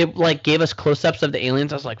it like gave us close-ups of the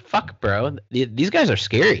aliens, I was like, "Fuck, bro, these guys are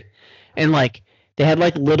scary." And like they had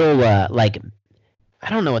like little like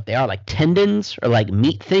I don't know what they are, like tendons or like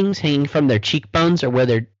meat things hanging from their cheekbones or where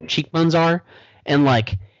their cheekbones are, and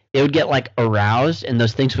like they would get like aroused and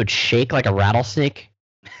those things would shake like a rattlesnake.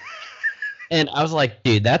 And I was like,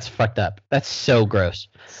 dude, that's fucked up. That's so gross.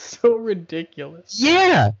 So ridiculous.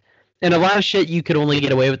 Yeah. And a lot of shit you could only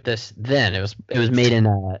get away with this then. It was made in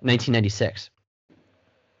 1996.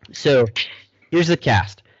 So here's the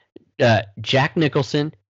cast. Jack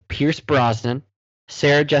Nicholson, Pierce Brosnan,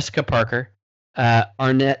 Sarah Jessica Parker,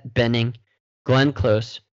 Arnett Benning, Glenn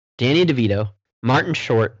Close, Danny DeVito, Martin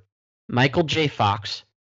Short, Michael J. Fox,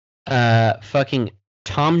 fucking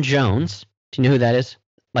Tom Jones. Do you know who that is?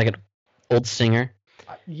 Like an old singer.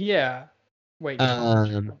 Yeah. Wait.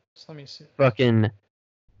 Let me see. Fucking.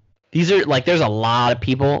 These are like, there's a lot of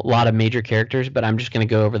people, a lot of major characters, but I'm just gonna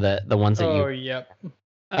go over the ones that you. Oh, yep.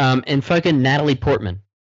 And fucking Natalie Portman.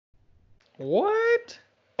 What?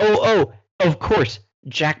 Oh, of course,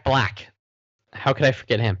 Jack Black. How could I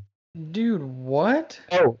forget him? Dude, what?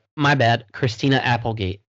 Oh, my bad, Christina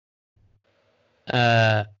Applegate.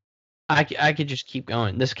 I could just keep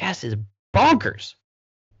going. This cast is bonkers.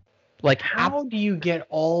 Like, how do you get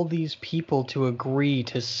all these people to agree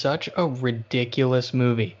to such a ridiculous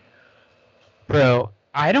movie? Bro,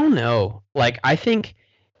 I don't know. Like, I think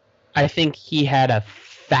he had a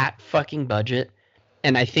fat fucking budget,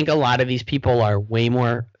 and I think a lot of these people are way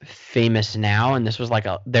more famous now, and this was like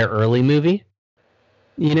their early movie,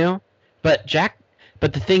 you know? But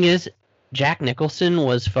the thing is, Jack Nicholson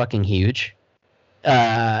was fucking huge.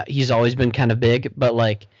 He's always been kind of big, but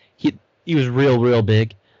like he was real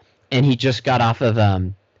big, and he just got off of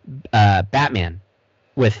Batman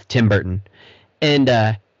with Tim Burton,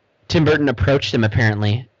 and Tim Burton approached him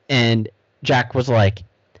apparently, and Jack was like,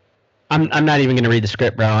 I'm not even gonna read the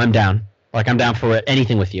script, bro. I'm down. Like, I'm down for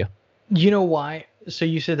anything with you. You know why? So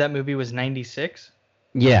you said that movie was 96?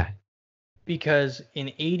 Yeah. Because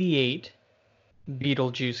in 88,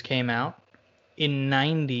 Beetlejuice came out. In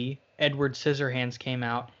 90, Edward Scissorhands came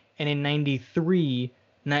out. And in 93,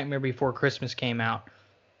 Nightmare Before Christmas came out.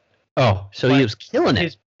 Oh, so he was killing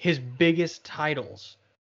it. His biggest titles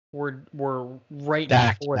were right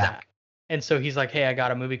back before that. And so he's like, hey, I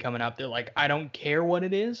got a movie coming up. They're like, I don't care what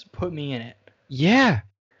it is. Put me in it. Yeah.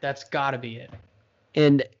 That's got to be it.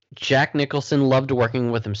 And Jack Nicholson loved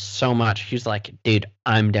working with him so much. He was like, dude,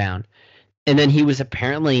 I'm down. And then he was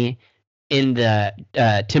apparently in the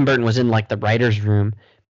Tim Burton was in like the writer's room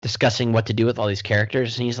discussing what to do with all these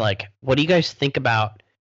characters. And he's like, what do you guys think about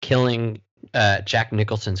killing Jack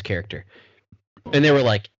Nicholson's character? And they were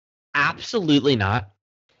like, absolutely not.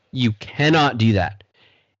 You cannot do that.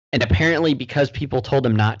 And apparently because people told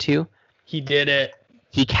him not to, he did it.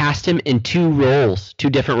 He cast him in two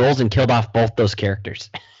different roles, and killed off both those characters.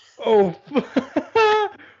 Oh.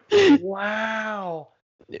 Wow.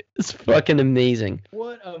 It's fucking amazing.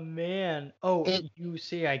 What a man. Oh, you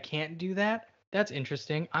say I can't do that? That's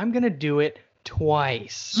interesting. I'm going to do it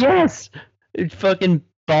twice. Yes. Fucking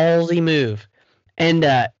ballsy move. And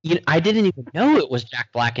I didn't even know it was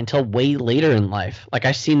Jack Black until way later in life. Like,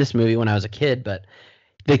 I've seen this movie when I was a kid, but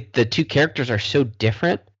the two characters are so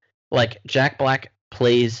different. Like, Jack Black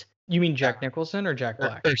plays... You mean Jack Nicholson or Jack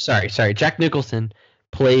Black? Sorry. Jack Nicholson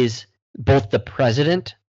plays both the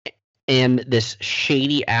president and this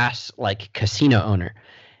shady ass like casino owner.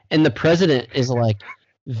 And the president is like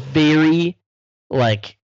very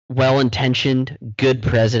like well-intentioned, good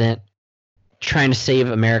president trying to save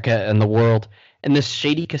America and the world. And this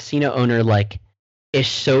shady casino owner like is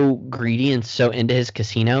so greedy and so into his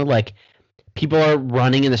casino, like people are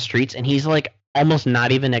running in the streets and he's like almost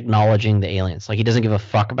not even acknowledging the aliens. Like, he doesn't give a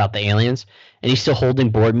fuck about the aliens, and he's still holding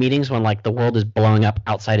board meetings when like the world is blowing up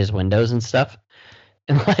outside his windows and stuff.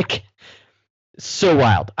 And like, so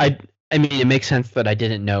wild. I mean, it makes sense that I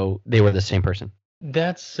didn't know they were the same person.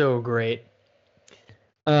 That's so great.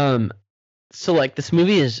 So like, this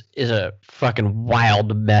movie is a fucking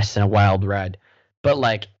wild mess and a wild ride. But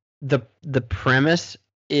like, the premise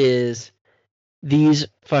is these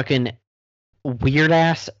fucking weird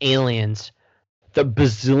ass aliens, the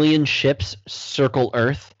bazillion ships circle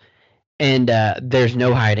Earth, and there's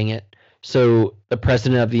no hiding it. So the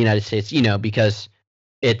president of the United States, because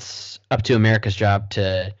it's up to America's job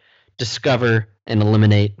to discover and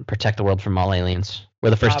eliminate and protect the world from all aliens. We're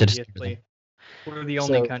the first to discover them. We're the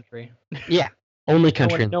only country. Yeah, only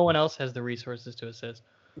country. No one else has the resources to assist.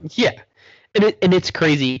 Yeah, and it's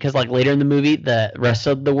crazy because like later in the movie, the rest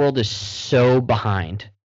of the world is so behind,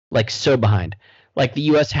 like so behind. Like, the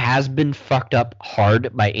U.S. has been fucked up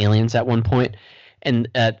hard by aliens at one point, and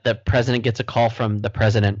the president gets a call from the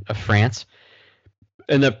president of France,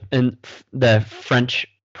 and the French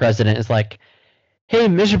president is like, "Hey,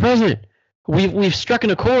 Mr. President, we've struck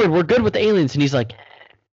an accord. We're good with the aliens." And he's like,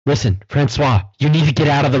 "Listen, Francois, you need to get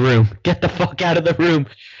out of the room. Get the fuck out of the room."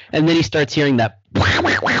 And then he starts hearing that,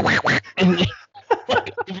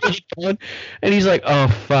 and he's like, "Oh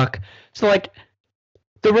fuck." So like,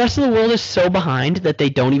 the rest of the world is so behind that they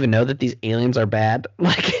don't even know that these aliens are bad.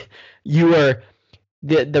 Like,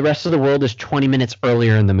 the rest of the world is 20 minutes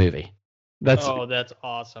earlier in the movie. That's that's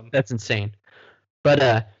awesome. that's insane.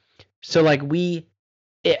 But so like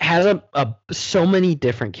it has so many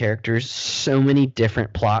different characters, so many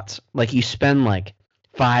different plots. Like you spend like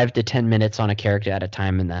 5 to 10 minutes on a character at a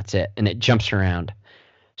time, and that's it. And it jumps around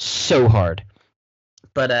so hard.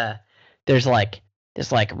 But there's like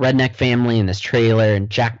this like redneck family in this trailer, and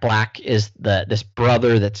Jack Black is this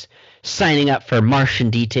brother that's signing up for Martian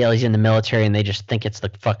detail. He's in the military, and they just think it's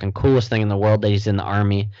the fucking coolest thing in the world that he's in the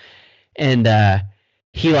army. And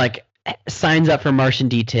he like signs up for Martian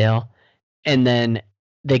detail, and then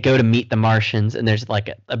they go to meet the Martians, and there's like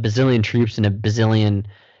a bazillion troops and a bazillion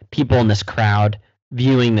people in this crowd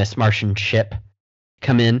viewing this Martian ship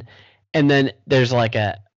come in. And then there's like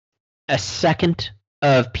a second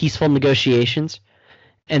of peaceful negotiations,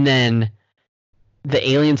 and then the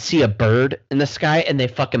aliens see a bird in the sky, and they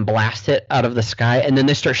fucking blast it out of the sky, and then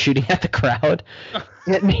they start shooting at the crowd.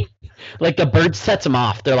 Like the bird sets them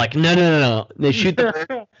off. They're like, no. They shoot the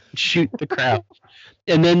bird, shoot the crowd,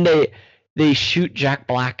 and then they shoot Jack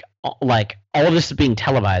Black. Like all of this is being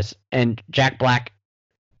televised, and Jack Black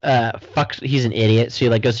fucks. He's an idiot, so he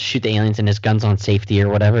like goes to shoot the aliens, and his gun's on safety or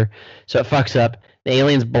whatever. So it fucks up. The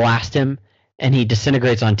aliens blast him, and he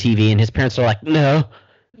disintegrates on TV. And his parents are like, no.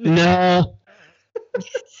 No.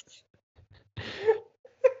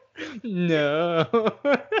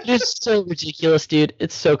 It's so ridiculous, dude.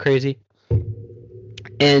 It's so crazy.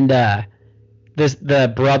 And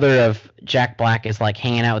the brother of Jack Black is like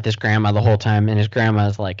hanging out with his grandma the whole time, and his grandma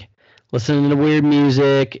is like listening to weird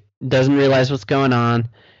music, doesn't realize what's going on,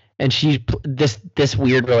 and this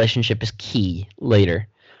weird relationship is key later.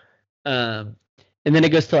 And then it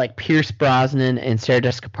goes to like Pierce Brosnan and Sarah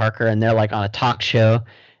Jessica Parker, and they're like on a talk show,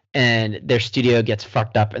 and their studio gets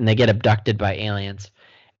fucked up, and they get abducted by aliens,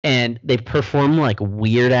 and they perform like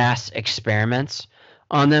weird ass experiments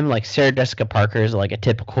on them. Like Sarah Jessica Parker is like a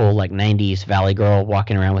typical like 90s Valley girl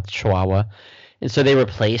walking around with a chihuahua, and so they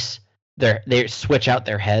switch out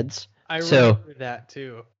their heads. I remember that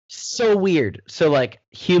too. So weird. So like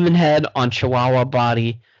human head on chihuahua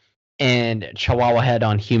body, and chihuahua head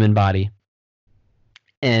on human body.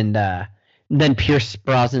 And then Pierce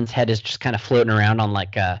Brosnan's head is just kind of floating around on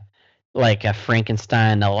like a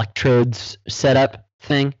Frankenstein electrodes setup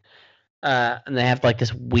thing. And they have like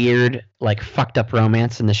this weird, like fucked up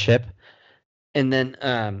romance in the ship. And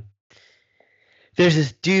then there's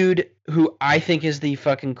this dude who I think is the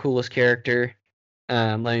fucking coolest character.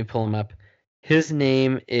 Let me pull him up. His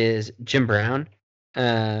name is Jim Brown.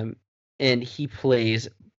 And he plays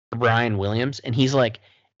Brian Williams. And he's like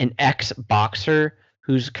an ex-boxer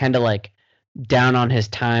who's kind of like down on his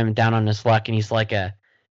time, down on his luck, and he's like a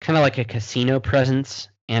kind of like a casino presence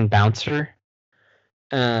and bouncer.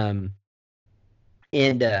 And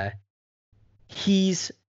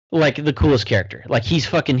he's like the coolest character. Like he's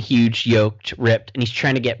fucking huge, yoked, ripped, and he's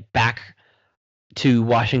trying to get back to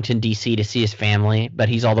Washington D.C. to see his family, but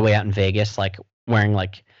he's all the way out in Vegas, like wearing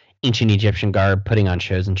like ancient Egyptian garb, putting on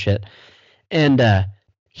shows and shit. And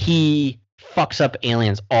he fucks up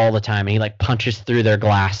aliens all the time, and he like punches through their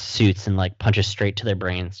glass suits and like punches straight to their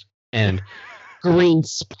brains, and green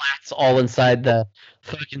splats all inside the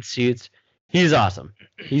fucking suits. He's awesome.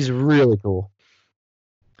 He's really cool.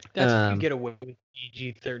 That's how you get away with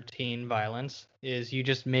PG-13 violence, is you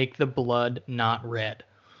just make the blood not red.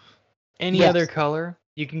 Any other color,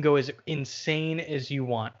 you can go as insane as you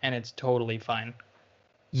want, and it's totally fine.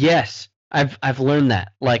 Yes, I've learned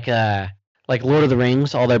that. Like Lord of the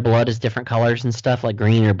Rings, all their blood is different colors and stuff, like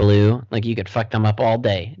green or blue. Like you could fuck them up all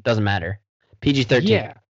day. It doesn't matter. PG-13.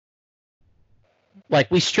 Yeah.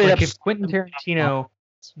 Like we straight up. If Quentin Tarantino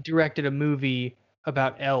directed a movie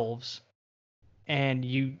about elves, and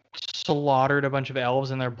you slaughtered a bunch of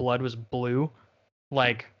elves and their blood was blue,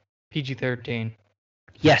 like PG-13.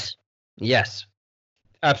 Yes.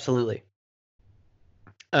 Absolutely.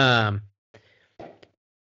 Danny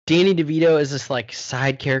DeVito is this like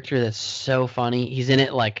side character that's so funny. He's in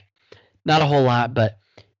it like not a whole lot, but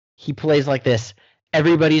he plays like this.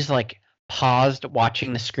 Everybody's like paused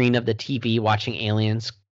watching the screen of the TV, watching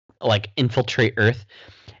aliens like infiltrate Earth.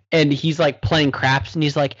 And he's like playing craps, and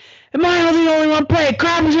he's like, "Am I the only one playing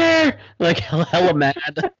craps here?" Like hella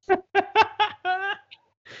mad.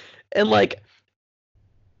 And like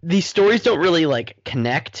these stories don't really like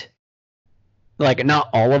connect. Like not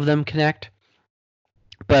all of them connect,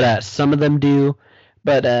 but some of them do.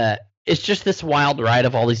 But it's just this wild ride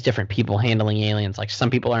of all these different people handling aliens. Like some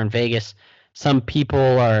people are in Vegas, some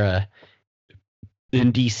people are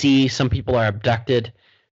in DC, some people are abducted.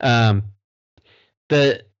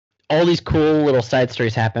 All these cool little side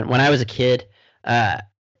stories happen. When I was a kid,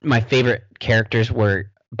 my favorite characters were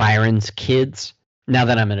Byron's kids, now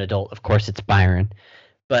that I'm an adult, of course, it's Byron.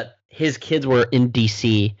 But his kids were in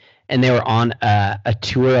D.C. and they were on a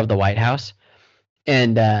tour of the White House,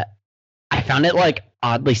 and I found it like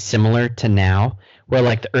oddly similar to now, where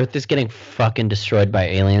like the Earth is getting fucking destroyed by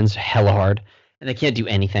aliens hella hard, and they can't do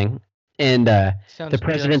anything. And Sounds the just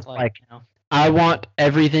president's like, you know. I want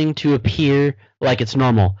everything to appear like it's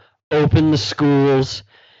normal. Open the schools,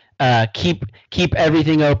 keep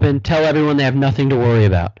everything open. Tell everyone they have nothing to worry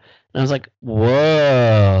about. And I was like,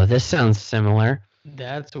 whoa, this sounds similar.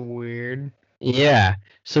 That's weird. Yeah.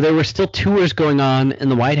 So there were still tours going on in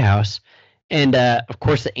the White House, and of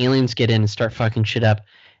course the aliens get in and start fucking shit up.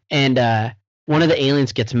 And one of the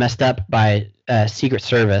aliens gets messed up by Secret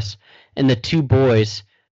Service, and the two boys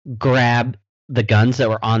grab the guns that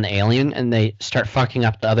were on the alien, and they start fucking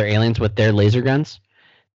up the other aliens with their laser guns.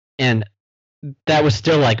 And that was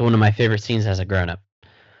still like one of my favorite scenes as a grown up.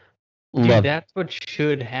 Dude, that's what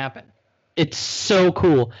should happen. It's so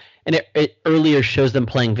cool. And it earlier shows them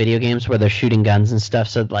playing video games where they're shooting guns and stuff,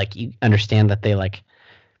 so like you understand that they like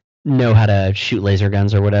know how to shoot laser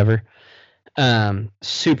guns or whatever.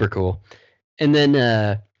 Super cool. And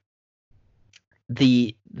then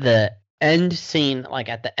the end scene, like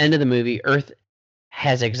at the end of the movie, Earth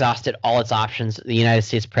has exhausted all its options. The United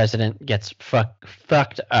States president gets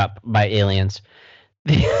fucked up by aliens.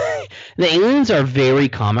 The aliens are very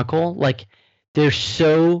comical. Like they're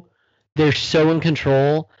so in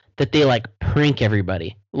control that they like prank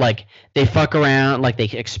everybody. Like they fuck around, like they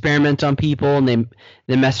experiment on people, and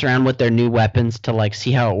they mess around with their new weapons to like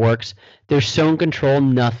see how it works. They're so in control,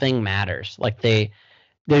 nothing matters. Like they're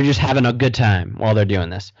just having a good time while they're doing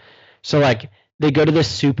this. So like they go to this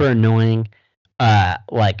super annoying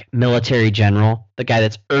like military general, the guy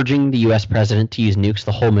that's urging the US president to use nukes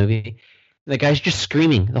the whole movie. The guy's just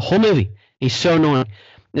screaming the whole movie. He's so annoying.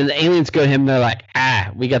 And the aliens go to him, they're like,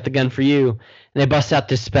 we got the gun for you. And they bust out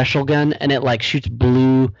this special gun, and it like shoots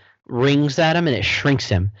blue rings at him, and it shrinks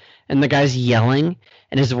him. And the guy's yelling,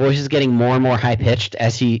 and his voice is getting more and more high pitched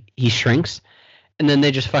as he shrinks. And then they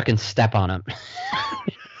just fucking step on him.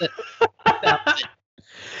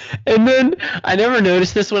 And then I never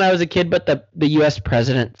noticed this when I was a kid, but the U.S.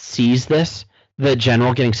 president sees this, the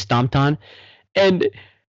general getting stomped on, and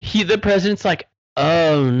the president's like,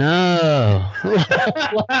 oh no.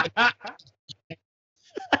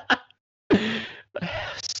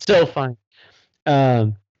 So fun.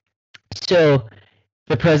 So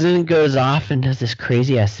the president goes off and does this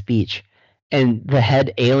crazy ass speech, and the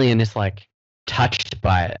head alien is like touched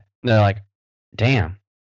by it. They're like, damn,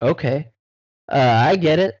 okay, I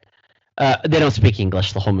get it. They don't speak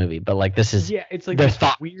English the whole movie, but like this is it's like their this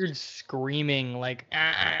thought. Weird screaming like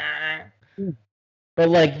But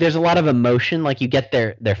like there's a lot of emotion, like you get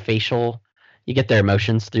their facial, you get their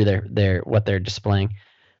emotions through their what they're displaying,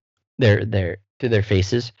 through their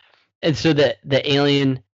faces. And so the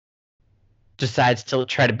alien decides to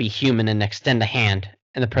try to be human and extend a hand,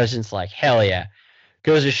 and the president's like, hell yeah.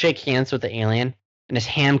 Goes to shake hands with the alien, and his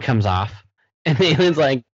hand comes off, and the alien's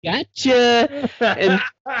like, gotcha. And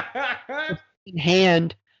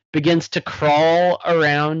hand begins to crawl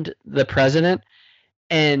around the president,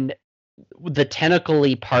 and the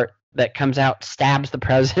tentacle-y part that comes out stabs the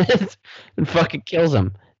president and fucking kills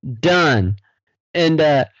him. Done. And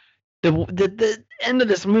the end of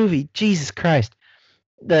this movie, Jesus Christ,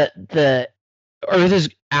 the Earth is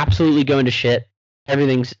absolutely going to shit.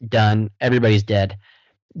 Everything's done. Everybody's dead.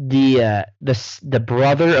 The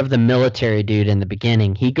brother of the military dude in the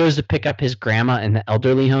beginning, he goes to pick up his grandma in the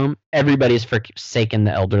elderly home. Everybody's forsaken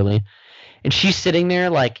the elderly, and she's sitting there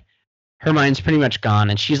like her mind's pretty much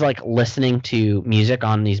gone, and she's like listening to music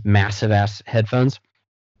on these massive ass headphones.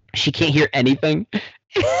 She can't hear anything.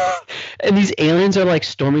 And these aliens are like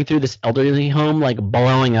storming through this elderly home, like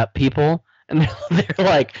blowing up people. And they're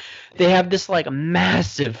like, they have this like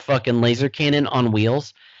massive fucking laser cannon on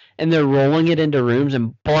wheels, and they're rolling it into rooms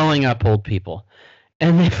and blowing up old people.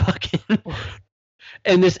 And they fucking,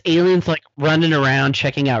 and this alien's like running around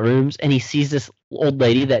checking out rooms, and he sees this old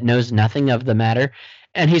lady that knows nothing of the matter.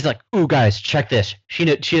 And he's like, ooh, guys, check this. She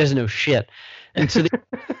doesn't know shit. And so they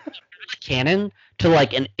cannon to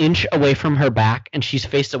like an inch away from her back, and she's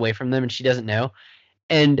faced away from them, and she doesn't know.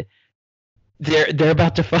 And they're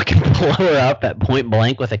about to fucking blow her up at point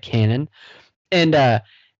blank with a cannon. And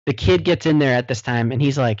the kid gets in there at this time, and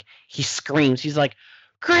he screams. He's like,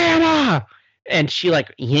 Grandma! And she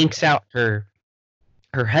like yanks out her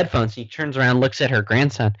headphones. And he turns around, looks at her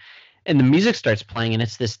grandson, and the music starts playing, and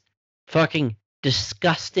it's this fucking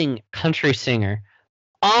disgusting country singer.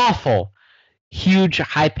 Awful. Huge,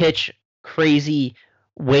 high pitch, crazy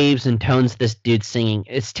waves and tones this dude's singing.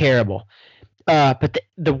 It's terrible. But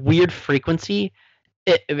the weird frequency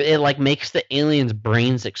it like makes the aliens'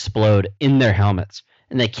 brains explode in their helmets,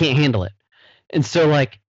 and they can't handle it. And so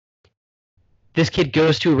like this kid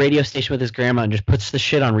goes to a radio station with his grandma and just puts the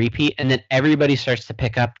shit on repeat, and then everybody starts to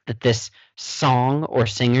pick up that this song or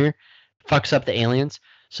singer fucks up the aliens.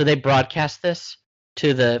 So they broadcast this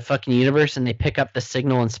to the fucking universe, and they pick up the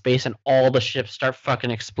signal in space, and all the ships start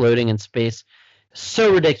fucking exploding in space.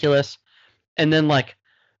 So ridiculous. And then like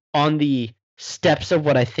on the steps of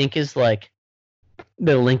what I think is like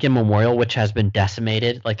the Lincoln Memorial, which has been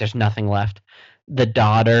decimated, like there's nothing left, the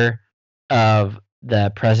daughter of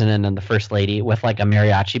the president and the first lady with like a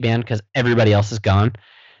mariachi band because everybody else is gone.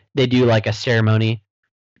 They do like a ceremony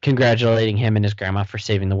congratulating him and his grandma for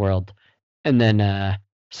saving the world. And then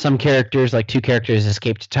some characters, like 2 characters,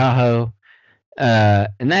 escape to Tahoe.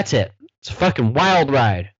 And that's it. It's a fucking wild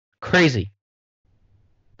ride. Crazy.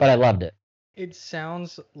 But I loved it. It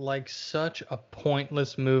sounds like such a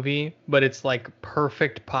pointless movie, but it's like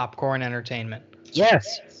perfect popcorn entertainment.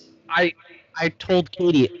 Yes. I told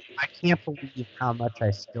Katie, I can't believe how much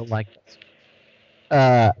I still like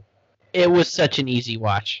this. It was such an easy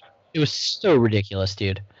watch. It was so ridiculous,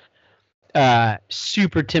 dude.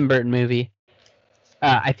 Super Tim Burton movie.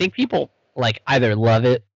 I think people like either love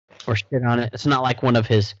it or shit on it. It's not like one of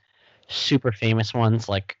his super famous ones,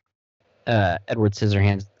 like Edward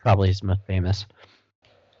Scissorhands, probably his most famous.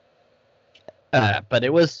 But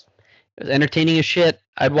it was entertaining as shit.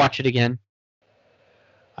 I'd watch it again.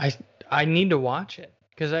 I need to watch it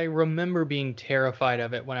because I remember being terrified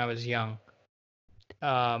of it when I was young.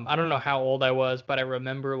 I don't know how old I was, but I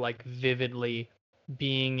remember like vividly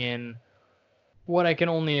being in what I can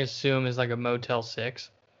only assume is like a Motel 6.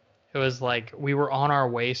 It was like we were on our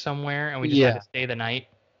way somewhere and we just had to stay the night.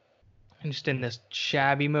 And just in this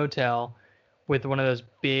shabby motel with one of those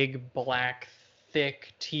big black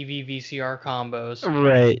thick TV VCR combos.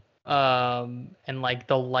 Right. And like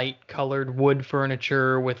the light colored wood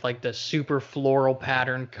furniture with like the super floral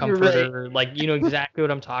pattern comforter. Right. Like, you know exactly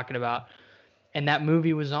what I'm talking about. And that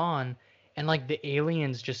movie was on, and like the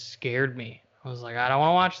aliens just scared me. I was like, I don't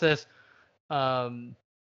want to watch this. And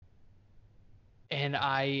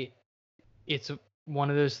it's one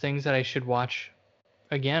of those things that I should watch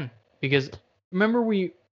again, because remember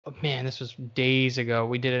this was days ago.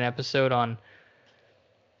 We did an episode on,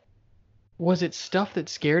 was it stuff that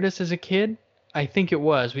scared us as a kid? I think it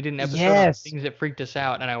was. We did an episode on things that freaked us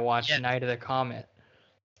out, and I watched Night of the Comet,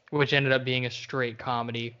 which ended up being a straight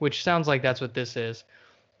comedy, which sounds like that's what this is.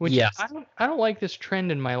 Which I don't like this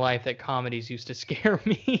trend in my life that comedies used to scare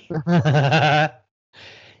me. But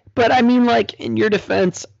I mean, like, in your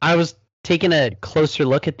defense, I was taking a closer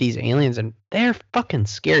look at these aliens, and they're fucking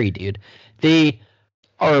scary, dude. They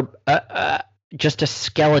are just a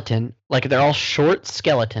skeleton. Like, they're all short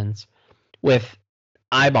skeletons with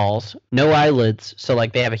eyeballs, no eyelids. So,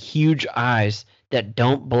 like, they have huge eyes that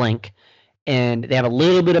don't blink, and they have a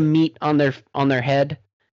little bit of meat on their head,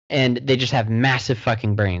 and they just have massive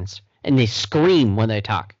fucking brains, and they scream when they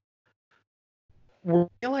talk. Were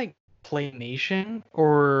they like claymation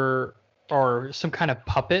or some kind of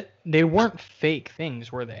puppet? They weren't fake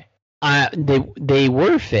things, were they? They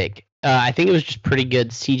were fake. I think it was just pretty good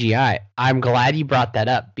CGI. I'm glad you brought that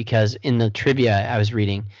up, because in the trivia I was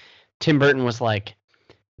reading, Tim Burton was like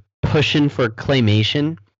pushing for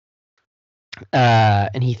claymation,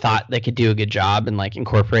 and he thought they could do a good job and like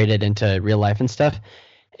incorporate it into real life and stuff.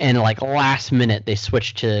 And like last minute they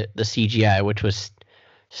switched to the CGI, which was,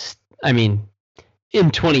 I mean, in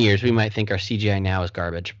 20 years we might think our CGI now is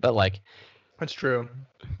garbage, but like, that's true.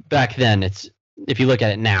 Back then, if you look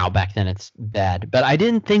at it now, back then it's bad. But I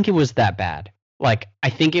didn't think it was that bad. Like, I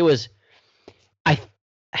think it was.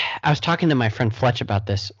 I was talking to my friend Fletch about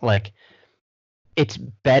this. Like, it's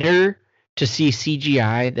better to see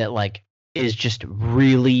CGI that like is just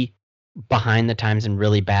really behind the times and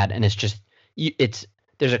really bad, and it's just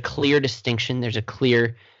there's a clear distinction. There's a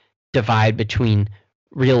clear divide between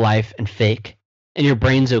real life and fake, and your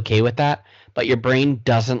brain's okay with that. But your brain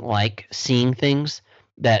doesn't like seeing things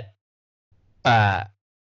that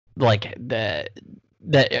like that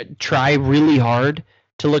try really hard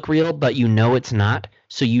to look real, but you know it's not,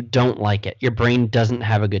 so you don't like it. Your brain doesn't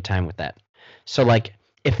have a good time with that. So like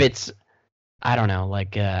if it's, I don't know,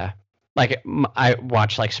 like I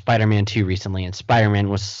watched like Spider-Man 2 recently, and Spider-Man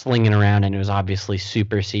was slinging around and it was obviously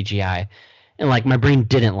super CGI, and like my brain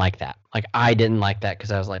didn't like that. Like I didn't like that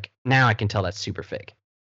because I was like, now I can tell that's super fake.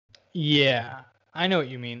 Yeah, I know what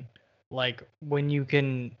you mean. Like when you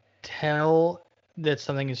can tell that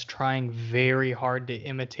something is trying very hard to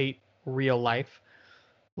imitate real life.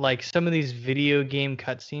 Like some of these video game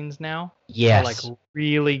cutscenes now are like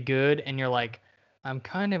really good, and you're like, I'm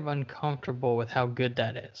kind of uncomfortable with how good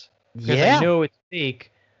that is. Because Yeah. I know it's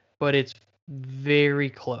fake, but it's very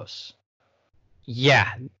close.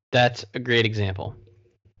 Yeah, that's a great example.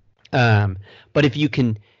 But if you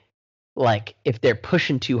can, like, if they're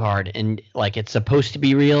pushing too hard and like it's supposed to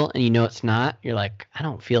be real and you know it's not, you're like, I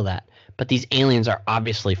don't feel that. But these aliens are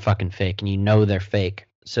obviously fucking fake and you know they're fake.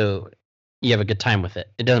 So you have a good time with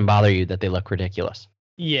it. It doesn't bother you that they look ridiculous.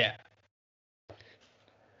 Yeah.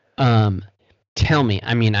 Tell me,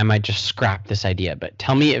 I mean, I might just scrap this idea, but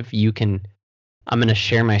tell me if you can. I'm going to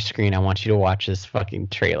share my screen. I want you to watch this fucking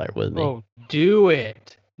trailer with me. Oh, do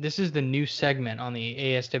it. This is the new segment on the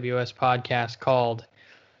ASWS podcast called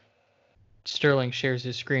Sterling Shares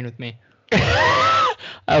His Screen with Me. I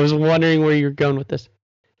was wondering where you're going with this.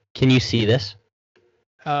 Can you see this?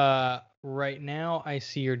 Right now, I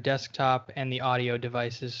see your desktop and the audio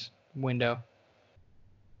devices window.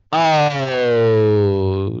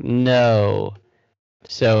 Oh, no.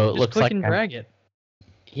 So it Just looks click like and drag it.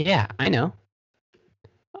 Yeah, I know.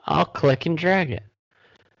 I'll click and drag it.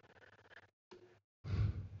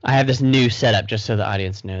 I have this new setup, just so the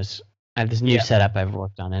audience knows. I have this new setup I've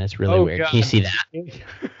worked on, and it's really weird. God. Can you see that?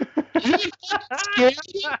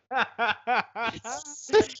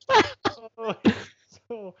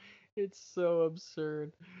 It's so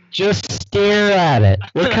absurd. Just stare at it.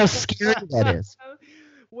 Look how scary that is.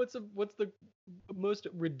 What's the most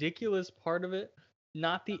ridiculous part of it?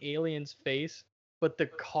 Not the alien's face, but the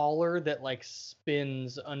collar that like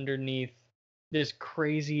spins underneath this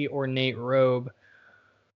crazy ornate robe.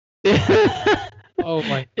 Oh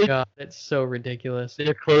my god, that's so ridiculous.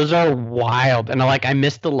 Their clothes are wild, and I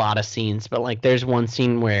missed a lot of scenes, but like there's one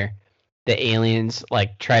scene where the aliens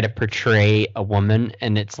like try to portray a woman,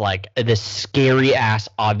 and it's like this scary ass,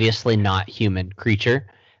 obviously not human creature,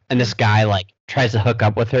 and this guy like tries to hook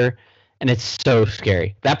up with her, and it's so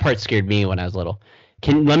scary. That part scared me when I was little.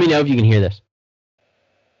 Let me know if you can hear this.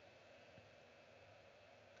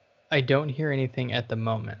 I don't hear anything at the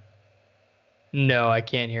moment. No, I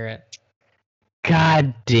can't hear it.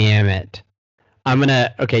 God damn it.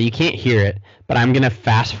 Okay, you can't hear it, but I'm gonna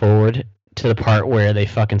fast forward to the part where they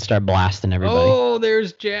fucking start blasting everybody. Oh,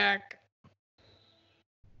 there's Jack.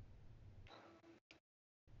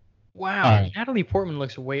 Wow, Natalie Portman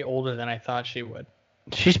looks way older than I thought she would.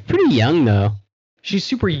 She's pretty young, though. She's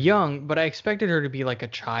super young, but I expected her to be like a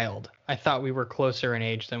child. I thought we were closer in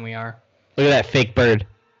age than we are. Look at that fake bird.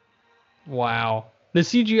 Wow. The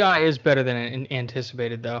CGI is better than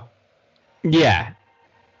anticipated, though. Yeah.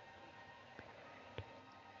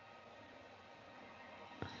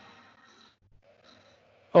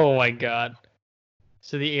 Oh my god.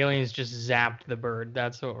 So the aliens just zapped the bird.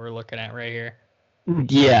 That's what we're looking at right here.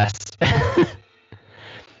 Yes.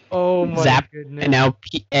 Oh my goodness. And now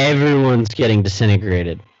everyone's getting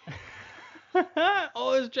disintegrated.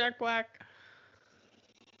 Oh, it's Jack Black.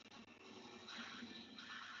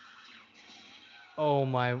 Oh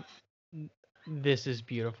my. This is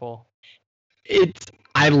beautiful.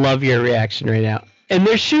 I love your reaction right now. And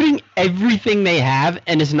they're shooting everything they have,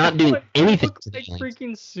 and it's not doing anything. Looks like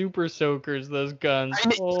freaking super soakers, those guns.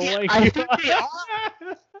 Oh my god. Think they are.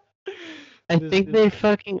 I think they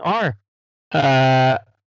fucking are. Now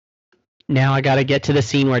I gotta get to the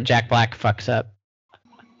scene where Jack Black fucks up.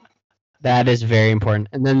 That is very important.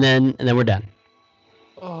 And then we're done.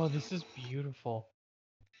 Oh, this is beautiful.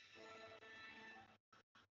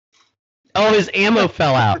 Oh, his ammo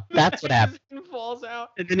fell out. That's what happened. He falls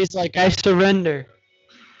out. And then he's like, I surrender.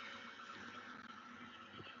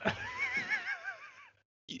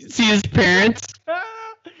 See his parents?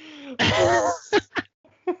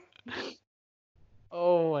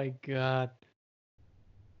 Oh my god.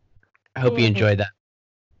 I hope you enjoyed that.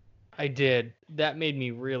 I did. That made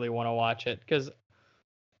me really want to watch it because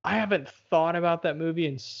I haven't thought about that movie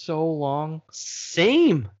in so long.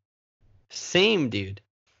 Same, dude.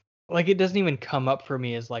 Like it doesn't even come up for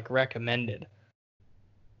me as like recommended.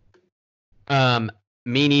 Me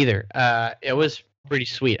neither. It was pretty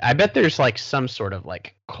sweet. I bet there's like some sort of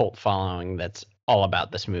like cult following that's all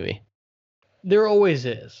about this movie. There always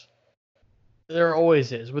is. There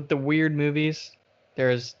always is. With the weird movies,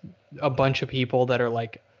 there's a bunch of people that are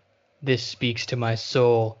like, this speaks to my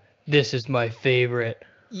soul. This is my favorite.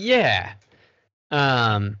 Yeah.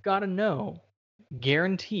 Gotta know,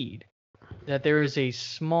 guaranteed, that there is a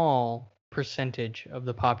small percentage of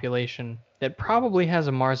the population that probably has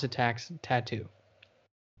a Mars Attacks tattoo.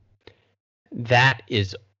 That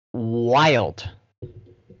is wild.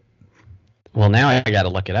 Well, now I gotta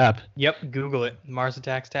look it up. Yep, Google it. Mars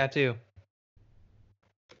Attacks tattoo.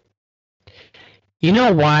 You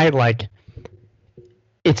know why, like,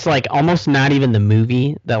 it's like almost not even the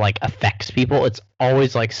movie that like affects people. It's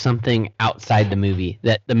always like something outside the movie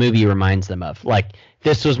that the movie reminds them of. Like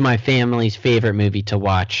this was my family's favorite movie to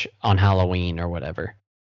watch on Halloween or whatever.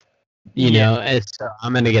 You know, it's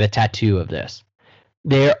I'm gonna get a tattoo of this.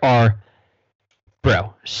 There are,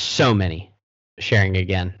 bro, so many. Sharing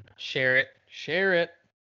again. Share it. Share it.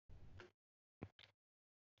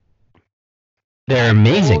 They're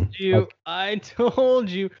amazing. I told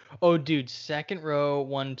you. Oh, dude, second row,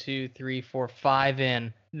 1, 2, 3, 4, 5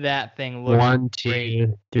 in. That thing looks 1, 2, great.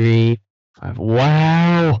 3, 5.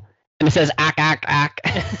 Wow. And it says ack.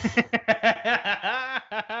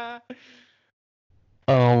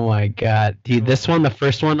 Oh my god. Dude, this one, the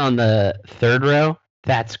first one on the third row,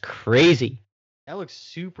 that's crazy. That looks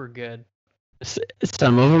super good.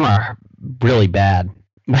 Some of them are really bad.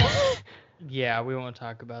 Yeah, we won't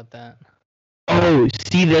talk about that. Oh,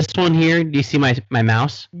 see this one here? Do you see my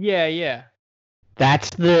mouse? Yeah.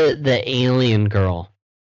 That's the alien girl.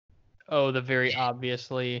 Oh, the very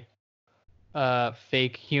obviously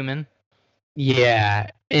fake human.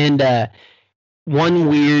 Yeah. And one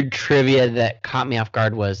weird trivia that caught me off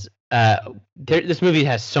guard was this movie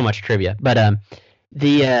has so much trivia, but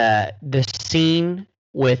the scene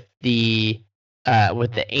with the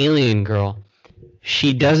alien girl,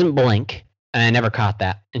 she doesn't blink. And I never caught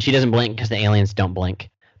that. And she doesn't blink because the aliens don't blink.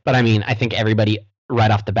 But I mean, I think everybody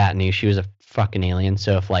right off the bat knew she was a fucking alien.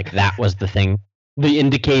 So if like that was the thing, the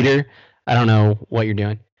indicator, I don't know what you're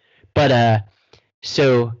doing. But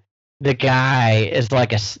so the guy is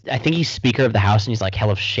like I think he's Speaker of the House, and he's like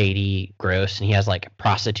hella shady, gross, and he has like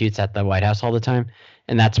prostitutes at the White House all the time.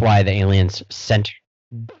 And that's why the aliens sent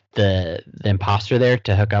the imposter there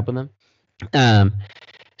to hook up with him.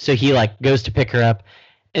 So he like goes to pick her up,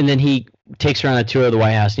 and then he takes her on a tour of the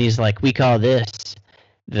White House, and he's like, "We call this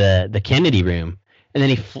the Kennedy Room." And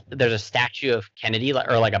then there's a statue of Kennedy,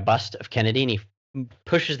 or like a bust of Kennedy, and he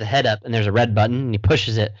pushes the head up, and there's a red button, and he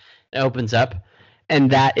pushes it, it opens up, and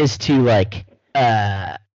that is to like,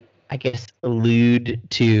 I guess, allude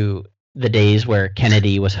to the days where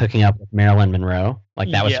Kennedy was hooking up with Marilyn Monroe. Like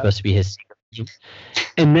that was supposed to be his secret.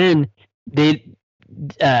 And then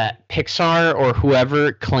Pixar or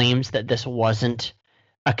whoever claims that this wasn't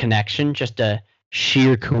a connection, just a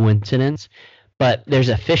sheer coincidence, but there's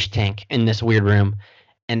a fish tank in this weird room,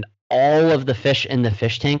 and all of the fish in the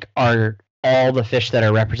fish tank are all the fish that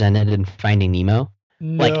are represented in Finding Nemo.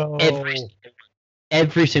 No. Like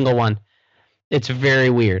every single one. It's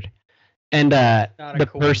very weird. And not a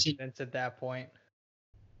coincidence at that point.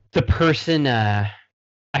 The person, I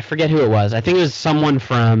forget who it was. I think it was someone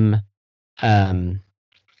from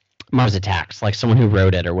Mars Attacks, like someone who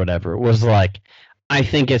wrote it or whatever, was like, I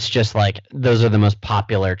think it's just like those are the most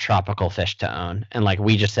popular tropical fish to own, and like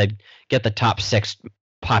we just said, get the top 6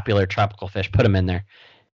 popular tropical fish, put them in there.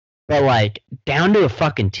 But like down to a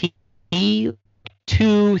fucking T,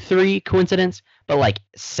 2, 3 coincidence, but like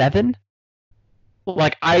 7.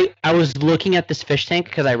 Like I was looking at this fish tank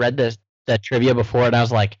because I read the trivia before, and I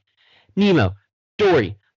was like, Nemo,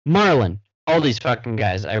 Dory, Marlin, all these fucking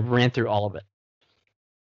guys. I ran through all of it.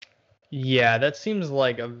 Yeah, that seems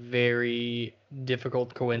like a very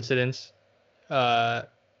difficult coincidence to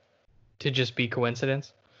just be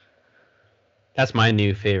coincidence. That's my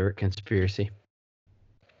new favorite conspiracy.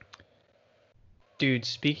 Dude,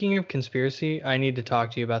 speaking of conspiracy, I need to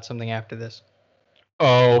talk to you about something after this.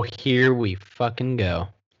 Oh, here we fucking go.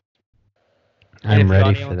 I'm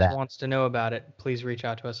ready for that. If the audience wants to know about it, please reach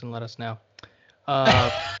out to us and let us know.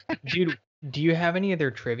 Dude, do you have any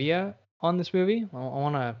other trivia on this movie? I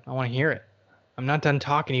wanna hear it. I'm not done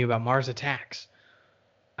talking to you about Mars Attacks.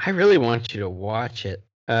 I really want you to watch it.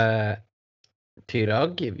 Dude, I'll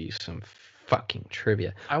give you some fucking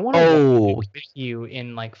trivia. I want to watch with you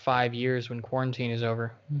in like 5 years when quarantine is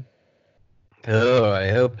over. Oh, I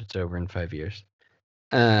hope it's over in 5 years.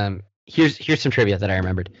 Here's some trivia that I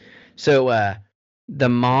remembered. So the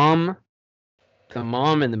mom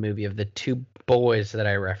in the movie of the 2 boys that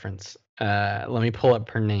I reference, let me pull up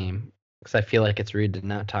her name because I feel like it's rude to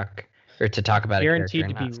not talk or to talk about guaranteed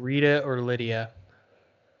to be Rita or Lydia.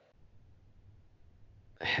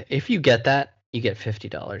 If you get that, you get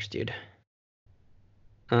 $50, dude.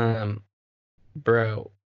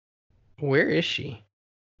 Bro, where is she?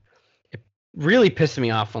 It really pisses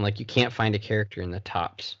me off when like you can't find a character in the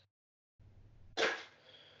tops.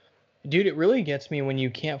 Dude, it really gets me when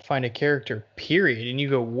you can't find a character, period, and you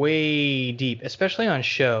go way deep, especially on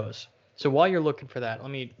shows. So while you're looking for that,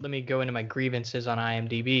 let me go into my grievances on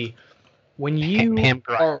IMDb. When you Pam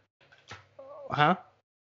Grier. Huh?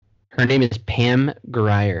 Her name is Pam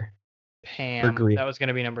Grier. Pam. That was going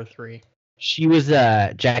to be number 3. She was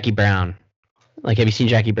Jackie Brown. Like, have you seen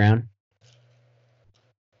Jackie Brown?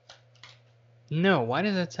 No, why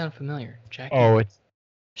does that sound familiar? Jackie. Oh, it's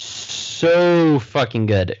so fucking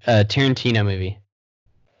good. Tarantino movie.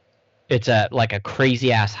 It's like a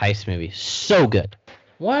crazy ass heist movie. So good.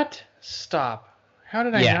 What? Stop. How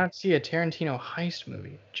did I Yeah. not see a Tarantino heist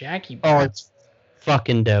movie? Jackie Oh, Brown. it's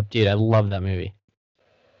fucking dope, dude. I love that movie.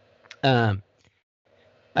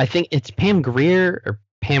 I think it's Pam Grier or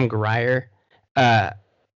Pam Grier.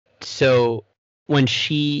 So when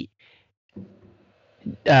she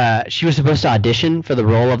was supposed to audition for the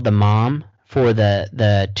role of the mom for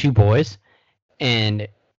the two boys, and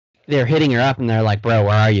they're hitting her up and they're like, "Bro,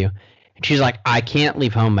 where are you?" And she's like, "I can't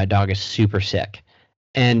leave home. My dog is super sick."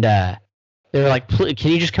 And they're like,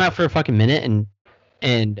 "Can you just come out for a fucking minute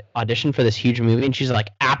and audition for this huge movie?" And she's like,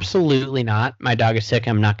 "Absolutely not. My dog is sick.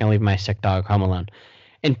 I'm not gonna leave my sick dog home alone."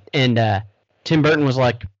 And Tim Burton was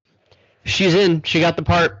like, "She's in. She got the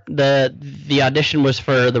part. The audition was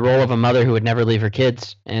for the role of a mother who would never leave her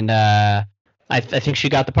kids, and I think she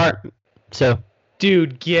got the part." So,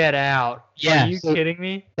 dude, get out. Yeah, Are you kidding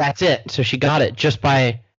me? That's it. So she got it just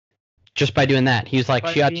by doing that. He was like,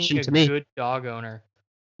 By she auditioned to me. Good dog owner.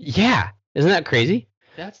 Yeah, isn't that crazy?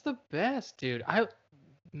 That's the best, dude.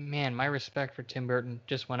 Man, my respect for Tim Burton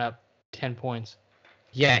just went up 10 points.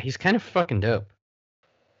 Yeah, he's kind of fucking dope.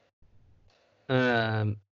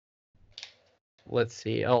 Let's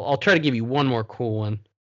see. I'll try to give you one more cool one.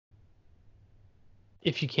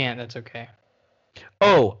 If you can't, that's okay.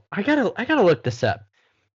 Oh, I gotta look this up.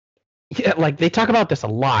 Yeah, like they talk about this a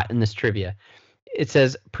lot in this trivia. It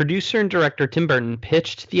says producer and director Tim Burton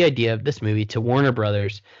pitched the idea of this movie to Warner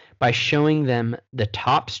Brothers by showing them the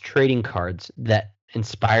Topps trading cards that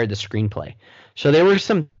inspired the screenplay. So there were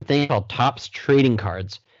some things called Topps trading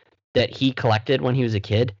cards that he collected when he was a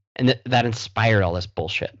kid, and that inspired all this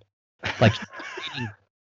bullshit. Like,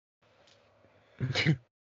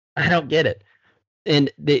 I don't get it.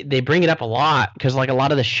 And they bring it up a lot because like a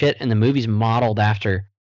lot of the shit in the movie's modeled after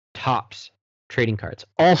Topps trading cards.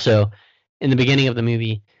 Also, in the beginning of the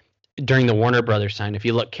movie, during the Warner Brothers sign, if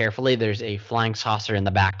you look carefully, there's a flying saucer in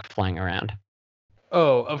the back flying around.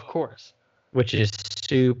 Oh, of course. Which is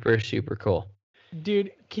super, super cool.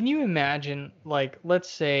 Dude, can you imagine, like, let's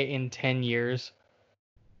say in 10 years,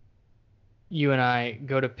 you and I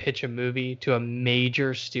go to pitch a movie to a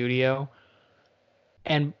major studio,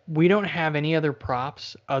 and we don't have any other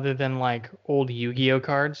props other than, like, old Yu-Gi-Oh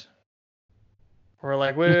cards? We're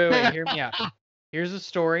like, wait, hear me out. Here's the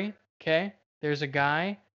story, okay? There's a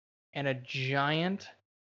guy and a giant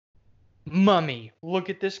mummy. Look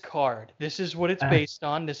at this card. This is what it's based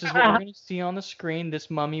on. This is what we're going to see on the screen.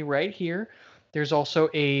 This mummy right here. There's also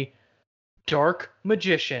a dark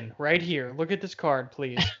magician right here. Look at this card,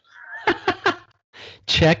 please.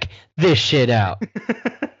 Check this shit out.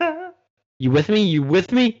 You with me? You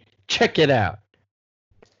with me? Check it out.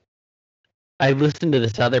 I listened to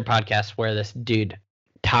this other podcast where this dude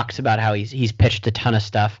talks about how he's pitched a ton of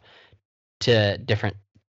stuff to different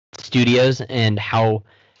studios and how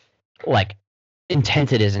like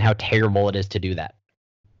intense it is and how terrible it is to do that.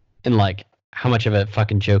 And like how much of a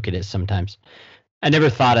fucking joke it is sometimes. I never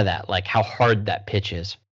thought of that, like how hard that pitch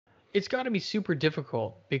is. It's got to be super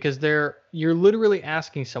difficult because you're literally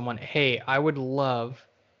asking someone, "Hey, I would love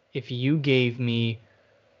if you gave me,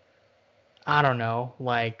 I don't know,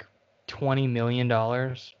 like $20 million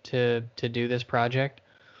to do this project.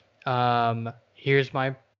 Here's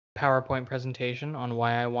my PowerPoint presentation on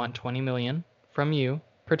why I want 20 million from you,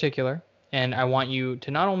 particular, and I want you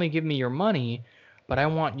to not only give me your money, but I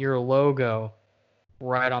want your logo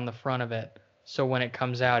right on the front of it, so when it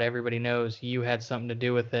comes out, everybody knows you had something to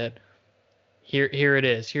do with it. Here it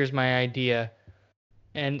is. Here's my idea."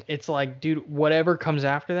 And it's like, dude, whatever comes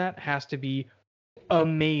after that has to be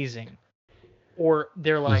amazing. Or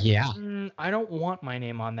they're like, yeah, I don't want my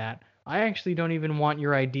name on that. I actually don't even want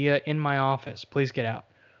your idea in my office. Please get out.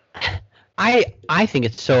 I think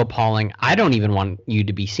it's so appalling. I don't even want you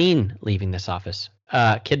to be seen leaving this office.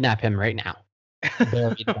 Kidnap him right now.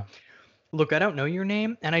 Look, I don't know your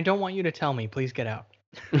name, and I don't want you to tell me. Please get out.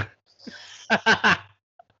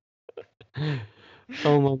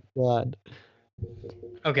 Oh my god.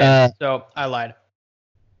 Okay, so I lied.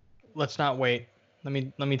 Let's not wait. Let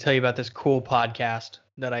me tell you about this cool podcast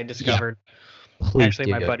that I discovered. Yeah,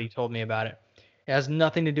 actually, my buddy told me about it. It has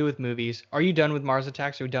nothing to do with movies. Are you done with Mars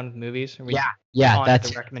Attacks? Are we done with movies? Yeah.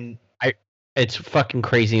 That's it's fucking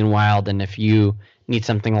crazy and wild. And if you need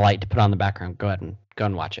something light to put on the background, go ahead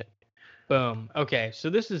and watch it. Boom. Okay, so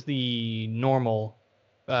this is the normal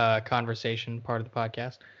conversation part of the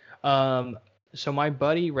podcast. So my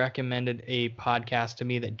buddy recommended a podcast to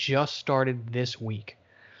me that just started this week.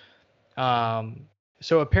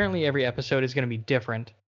 So apparently every episode is going to be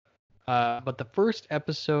different. But the first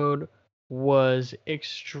episode was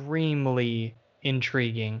extremely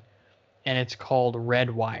intriguing, and it's called Red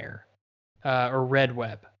Wire, or Red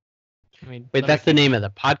Web. Wait, that's the name of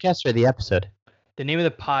the podcast or the episode? The name of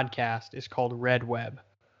the podcast is called Red Web.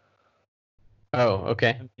 Oh,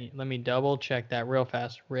 okay. Let me double check that real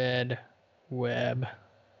fast. Red Web.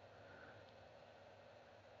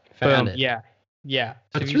 Found Boom. it. Yeah.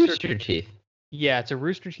 So it's Rooster Teeth. Yeah, it's a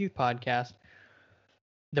Rooster Teeth podcast.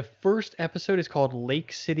 The first episode is called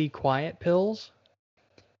Lake City Quiet Pills.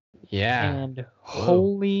 Yeah. And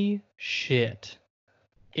holy shit.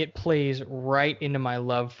 It plays right into my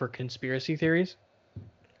love for conspiracy theories.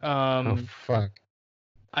 Oh, fuck.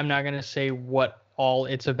 I'm not going to say what all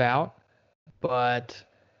it's about, but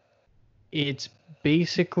it's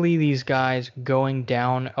basically these guys going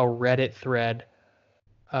down a Reddit thread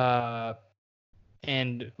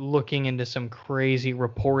and looking into some crazy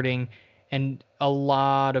reporting and a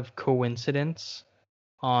lot of coincidence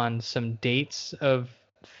on some dates of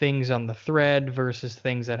things on the thread versus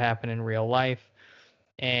things that happen in real life.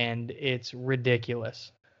 And it's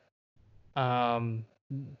ridiculous.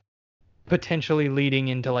 Potentially leading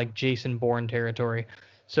into like Jason Bourne territory.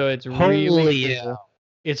 So it's really cool.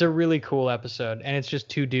 It's a really cool episode, and it's just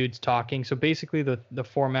two dudes talking. So basically the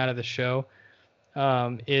format of the show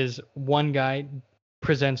is one guy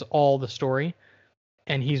presents all the story,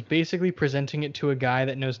 and he's basically presenting it to a guy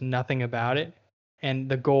that knows nothing about it, and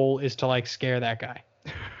the goal is to like scare that guy.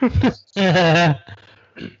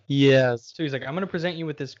 Yes. So he's like, I'm going to present you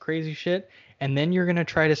with this crazy shit, and then you're going to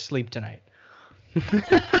try to sleep tonight.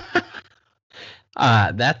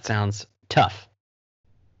 That sounds tough.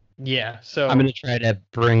 Yeah, so I'm going to try to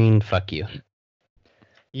brain fuck you.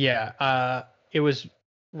 Yeah, it was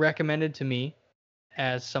recommended to me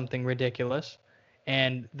as something ridiculous,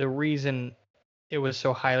 and the reason it was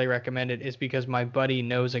so highly recommended is because my buddy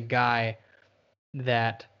knows a guy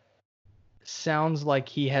that sounds like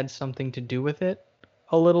he had something to do with it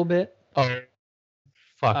a little bit. Oh,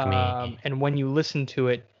 fuck me. And when you listen to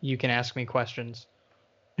it, you can ask me questions.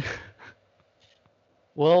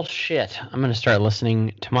 Well, shit. I'm going to start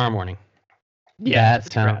listening tomorrow morning. Yeah,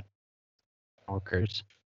 that sounds bonkers.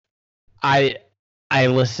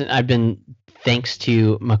 I've been, thanks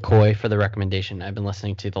to McCoy for the recommendation, I've been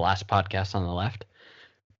listening to the last podcast on the left.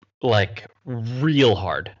 Like, real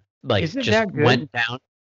hard. Like, Isn't it just that good? went down.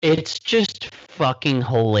 It's just fucking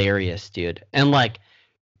hilarious, dude. And, like,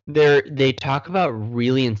 they talk about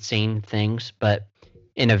really insane things, but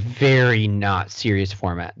in a very not serious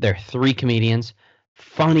format. They're three comedians,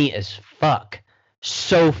 funny as fuck,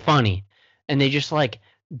 so funny, and they just like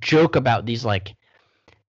joke about these like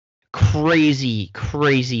crazy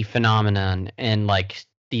phenomenon and like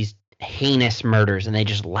these heinous murders, and they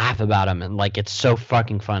just laugh about them, and like it's so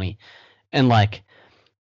fucking funny, and like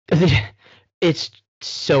it's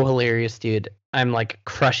so hilarious, dude. I'm like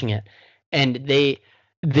crushing it, and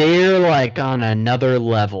they're like on another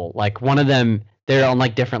level. Like one of them, they're on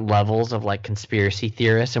like different levels of like conspiracy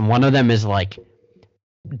theorists, and one of them is like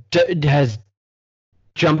has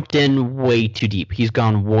jumped in way too deep. He's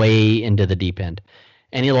gone way into the deep end,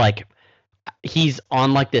 and he's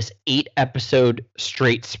on like this 8-episode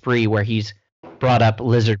straight spree where he's brought up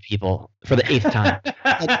lizard people for the 8th time.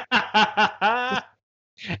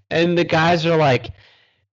 And the guys are like,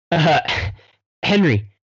 Henry,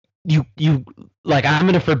 you like, I'm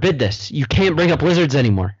gonna forbid this. You can't bring up lizards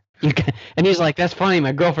anymore. You can. And he's like, that's funny.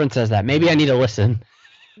 My girlfriend says that. Maybe I need to listen.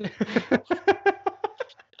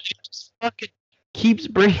 Just fucking keeps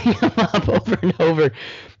bringing them up over and over,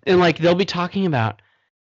 and like they'll be talking about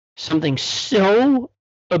something so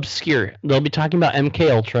obscure. They'll be talking about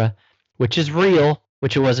MK Ultra, which is real,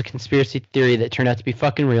 which it was a conspiracy theory that turned out to be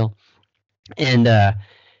fucking real, and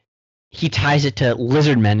he ties it to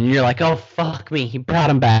lizard men, and you're like, oh fuck me, he brought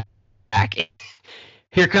him back.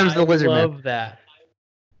 Here comes the lizard man. I love that.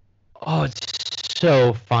 Oh, it's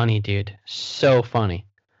so funny, dude. So funny.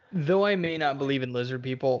 Though I may not believe in lizard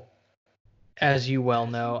people, as you well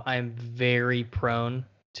know, I'm very prone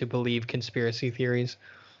to believe conspiracy theories,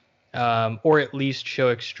 or at least show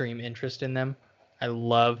extreme interest in them. I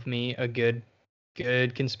love me a good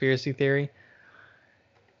conspiracy theory.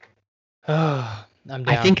 Oh, I'm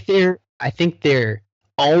down. I think they're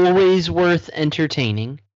always worth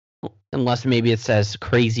entertaining, unless maybe it says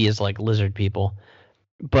crazy as like lizard people.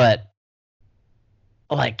 But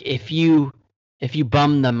like if you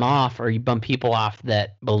bum them off, or you bum people off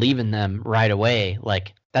that believe in them right away,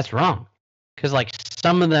 like that's wrong. Because like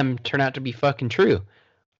some of them turn out to be fucking true.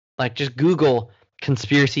 Like just Google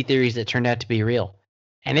conspiracy theories that turned out to be real,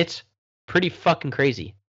 and it's pretty fucking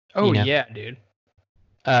crazy. Oh, You know, yeah, dude.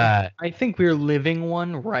 uh, I think we're living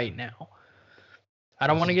one right now. I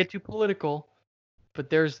don't want to get too political, but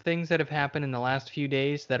there's things that have happened in the last few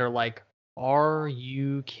days that are like, are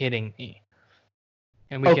you kidding me?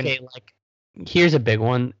 And we can, okay, like here's a big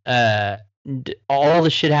one. All the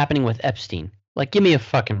shit happening with Epstein. Like, give me a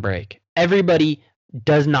fucking break. Everybody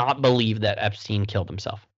does not believe that Epstein killed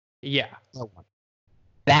himself. yeah, No one.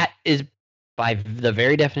 That is, by the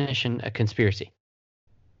very definition, a conspiracy.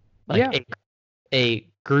 Like yeah, a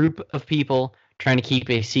group of people trying to keep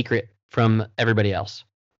a secret from everybody else.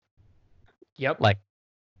 yep. Like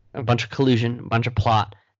a bunch of collusion, a bunch of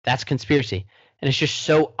plot. That's conspiracy. And it's just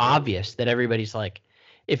so obvious that everybody's like,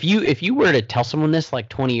 if you were to tell someone this like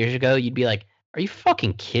 20 years ago, you'd be like, are you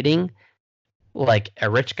fucking kidding? Like a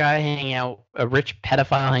rich guy hanging out, a rich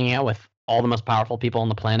pedophile hanging out with all the most powerful people on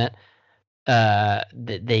the planet.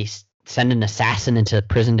 They send an assassin into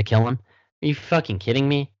prison to kill him. Are you fucking kidding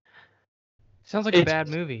me? Sounds like a It's bad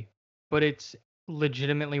movie, but it's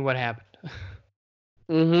legitimately what happened.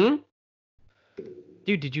 mm-hmm.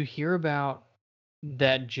 Dude, did you hear about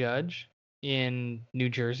that judge in New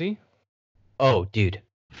Jersey? Oh, dude,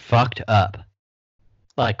 fucked up.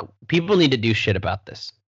 Like people need to do shit about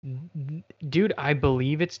this. Dude, I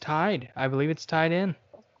believe it's tied. I believe it's tied in.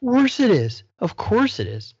 Of course it is. Of course it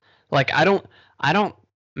is. Like I don't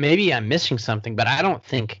maybe I'm missing something, but I don't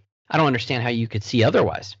understand how you could see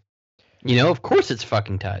otherwise. You know, of course it's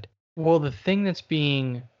fucking tied. Well, the thing that's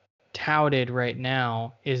being touted right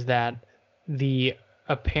now is that the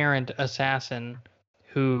apparent assassin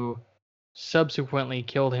who subsequently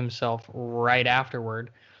killed himself right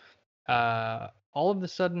afterward, all of a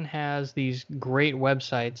sudden has these great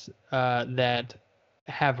websites that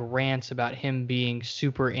have rants about him being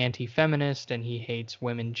super anti-feminist and he hates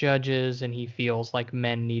women judges and he feels like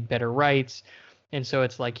men need better rights. And so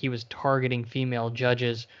it's like he was targeting female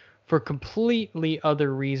judges for completely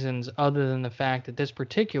other reasons other than the fact that this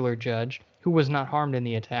particular judge, who was not harmed in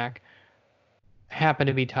the attack, happened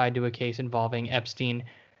to be tied to a case involving Epstein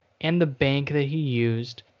and the bank that he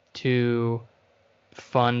used to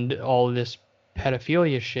fund all this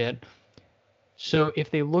pedophilia shit. So if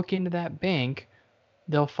they look into that bank,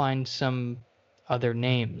 they'll find some other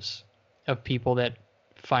names of people that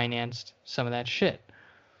financed some of that shit.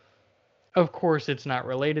 Of course, it's not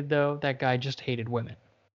related though. That guy just hated women.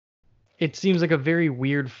 It seems like a very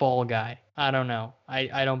weird fall guy. I don't know.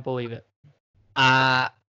 I don't believe it. Uh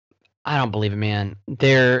I don't believe it, man.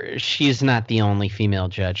 She's not the only female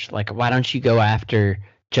judge. Like, why don't you go after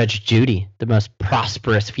Judge Judy, the most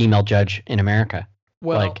prosperous female judge in America?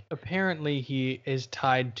 Well, Like, apparently he is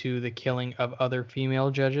tied to the killing of other female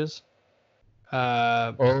judges.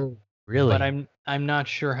 oh, But really? I'm not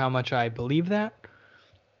sure how much I believe that.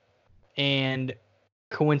 And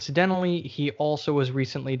coincidentally, he also was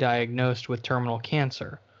recently diagnosed with terminal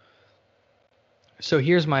cancer. So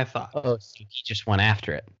here's my thought. Oh, so he just went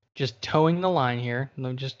after it. Just towing the line here.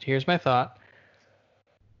 Just here's my thought.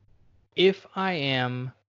 If I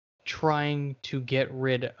am trying to get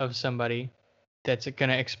rid of somebody that's going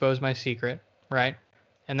to expose my secret, right?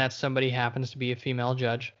 And that somebody happens to be a female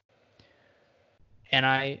judge, and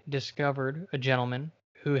I discovered a gentleman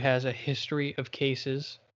who has a history of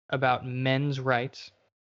cases about men's rights,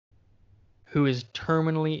 who is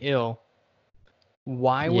terminally ill,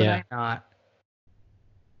 why would Yeah. I not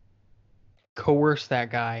coerce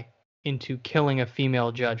that guy into killing a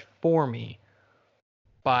female judge for me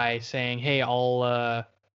by saying, "Hey, I'll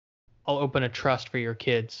open a trust for your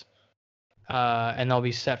kids, and they'll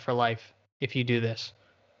be set for life if you do this."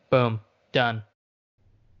 Boom, done.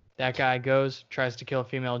 That guy goes, tries to kill a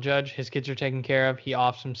female judge. His kids are taken care of. He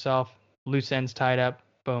offs himself. Loose ends tied up.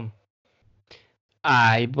 Boom.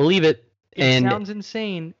 I believe it. It And sounds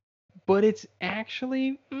insane, but it's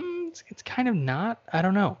actually it's kind of not. I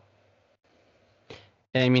don't know.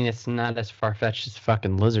 I mean, it's not as far fetched as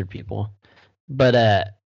fucking lizard people. But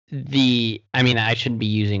I mean, I shouldn't be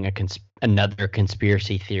using another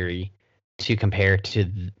conspiracy theory to compare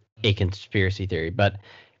to a conspiracy theory, but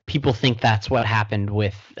people think that's what happened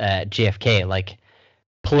with JFK. Like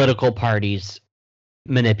political parties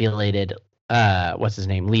manipulated what's his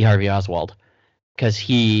name, Lee Harvey Oswald, because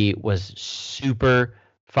he was super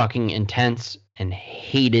fucking intense and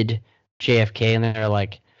hated JFK, and they're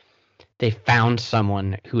like they found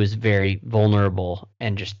someone who was very vulnerable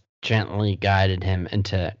and just gently guided him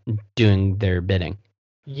into doing their bidding.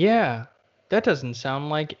 Yeah, that doesn't sound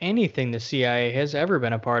like anything the CIA has ever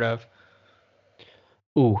been a part of.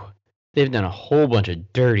 Ooh, they've done a whole bunch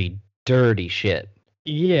of dirty, dirty shit.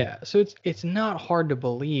 Yeah, so it's not hard to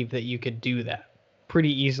believe that you could do that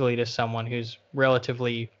pretty easily to someone who's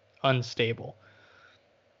relatively unstable.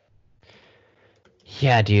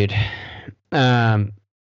 Yeah, dude. Um,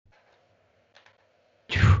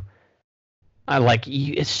 I like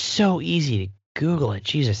it's so easy to Google it.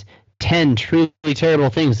 Jesus, 10 truly terrible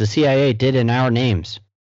things the CIA did in our names.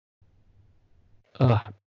 Ugh.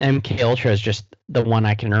 MK Ultra is just the one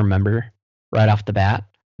I can remember right off the bat.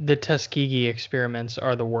 The Tuskegee experiments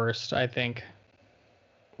are the worst, I think.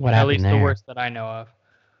 What At happened least there? the worst that I know of.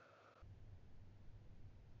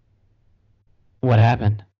 What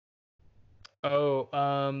happened?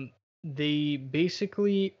 Oh, they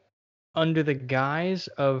basically, under the guise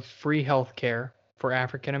of free healthcare for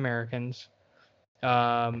African Americans,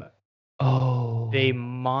 Oh. they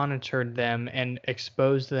monitored them and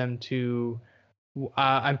exposed them to,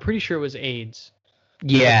 I'm pretty sure it was AIDS.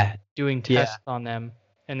 Yeah. Doing tests on them,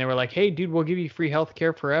 and they were like, "Hey, dude, we'll give you free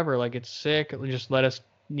healthcare forever. Like, it's sick. Just let us,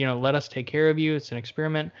 let us take care of you. It's an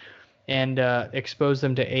experiment." And exposed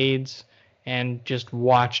them to AIDS, and just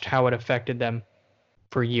watched how it affected them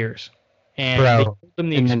for years. And they Bro. told them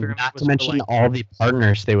the And then experiment not was to mention all the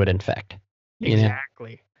partners they would infect.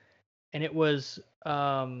 exactly. And it was,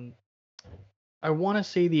 I want to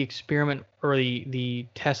say the experiment or the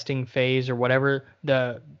testing phase or whatever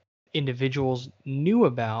the individuals knew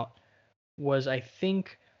about was, I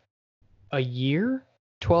think, a year,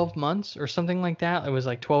 12 months or something like that. It was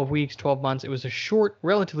like 12 weeks, 12 months. It was a short,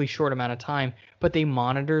 relatively short amount of time, but they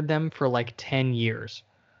monitored them for like 10 years.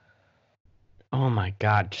 Oh my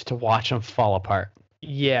God, just to watch them fall apart.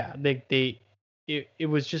 Yeah, it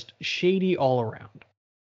was just shady all around.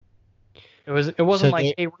 It wasn't So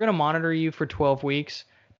like, hey, we're going to monitor you for 12 weeks.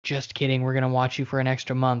 Just kidding, we're going to watch you for an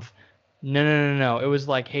extra month. No. It was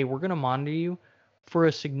like, hey, we're going to monitor you for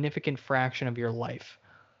a significant fraction of your life.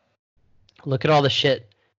 Look at all the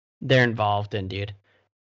shit they're involved in, dude.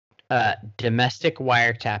 Domestic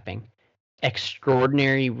wiretapping,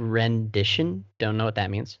 extraordinary rendition, don't know what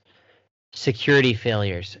that means. Security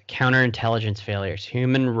failures, counterintelligence failures,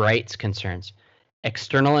 human rights concerns,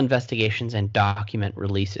 external investigations and document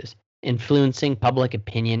releases, influencing public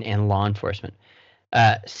opinion and law enforcement,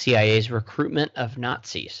 CIA's recruitment of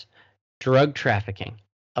Nazis, drug trafficking,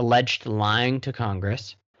 alleged lying to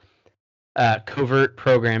Congress, covert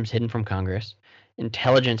programs hidden from Congress,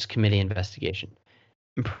 Intelligence Committee investigation,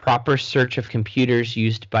 improper search of computers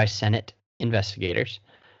used by Senate investigators,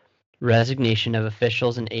 resignation of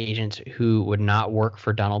officials and agents who would not work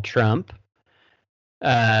for Donald Trump,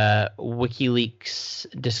 WikiLeaks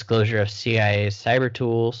disclosure of CIA's cyber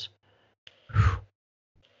tools.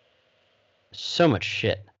 So much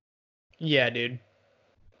shit. Yeah, dude.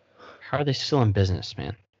 How are they still in business,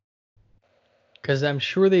 man? Because I'm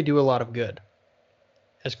sure they do a lot of good.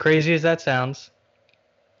 As crazy as that sounds,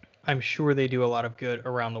 I'm sure they do a lot of good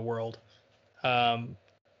around the world.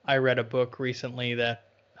 I read a book recently that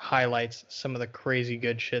highlights some of the crazy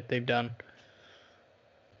good shit they've done.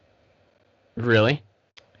 Really?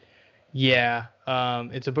 Yeah.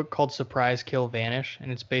 It's a book called Surprise, Kill, Vanish,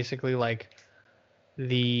 and it's basically like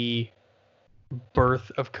the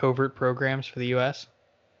birth of covert programs for the U.S.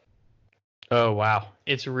 Oh, wow.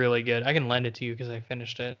 It's really good. I can lend it to you because I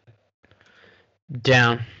finished it.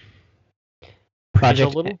 Down. Project.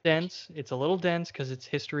 It's a little dense. It's a little dense because it's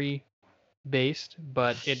history based,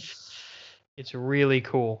 but it's really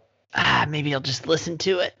cool. Maybe I'll just listen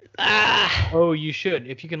to it. Oh, you should,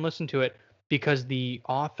 if you can listen to it, because the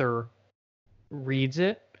author reads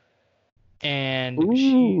it, and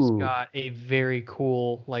she's got a very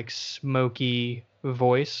cool, like, smoky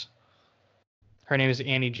voice. Her name is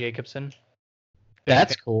Annie Jacobson.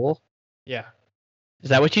 That's cool. Yeah. Is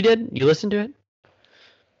that what you did? You listened to it?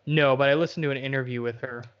 No, but I listened to an interview with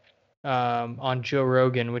her on Joe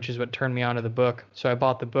Rogan, which is what turned me on to the book. So I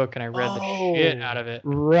bought the book and I read the shit out of it.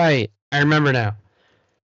 Right. I remember now.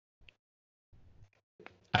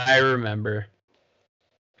 I remember.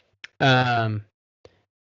 All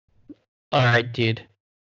right, dude.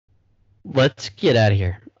 Let's get out of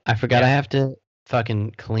here. I forgot I have to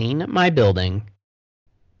fucking clean my building.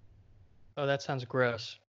 Oh, that sounds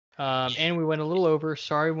gross. And we went a little over.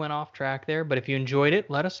 Sorry we went off track there, but if you enjoyed it,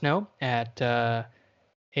 let us know at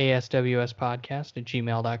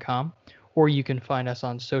aswspodcast@gmail.com, or you can find us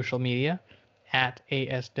on social media at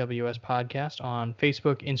ASWS on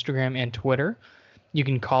Facebook, Instagram, and Twitter. You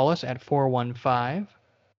can call us at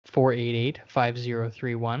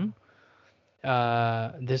 415-488-5031.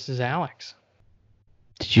 This is Alex.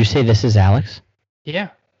 Did you say this is Alex? Yeah,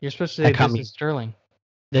 you're supposed to say this is Sterling.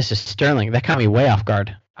 This is Sterling. That caught me way off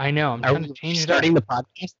guard. I know. I'm trying to change it up. Starting the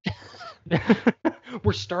podcast?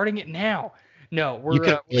 We're starting it now. No,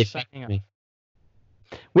 we're signing off.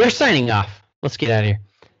 We're signing off. Let's get out of here.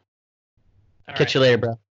 Catch you later,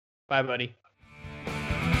 bro. Bye, buddy.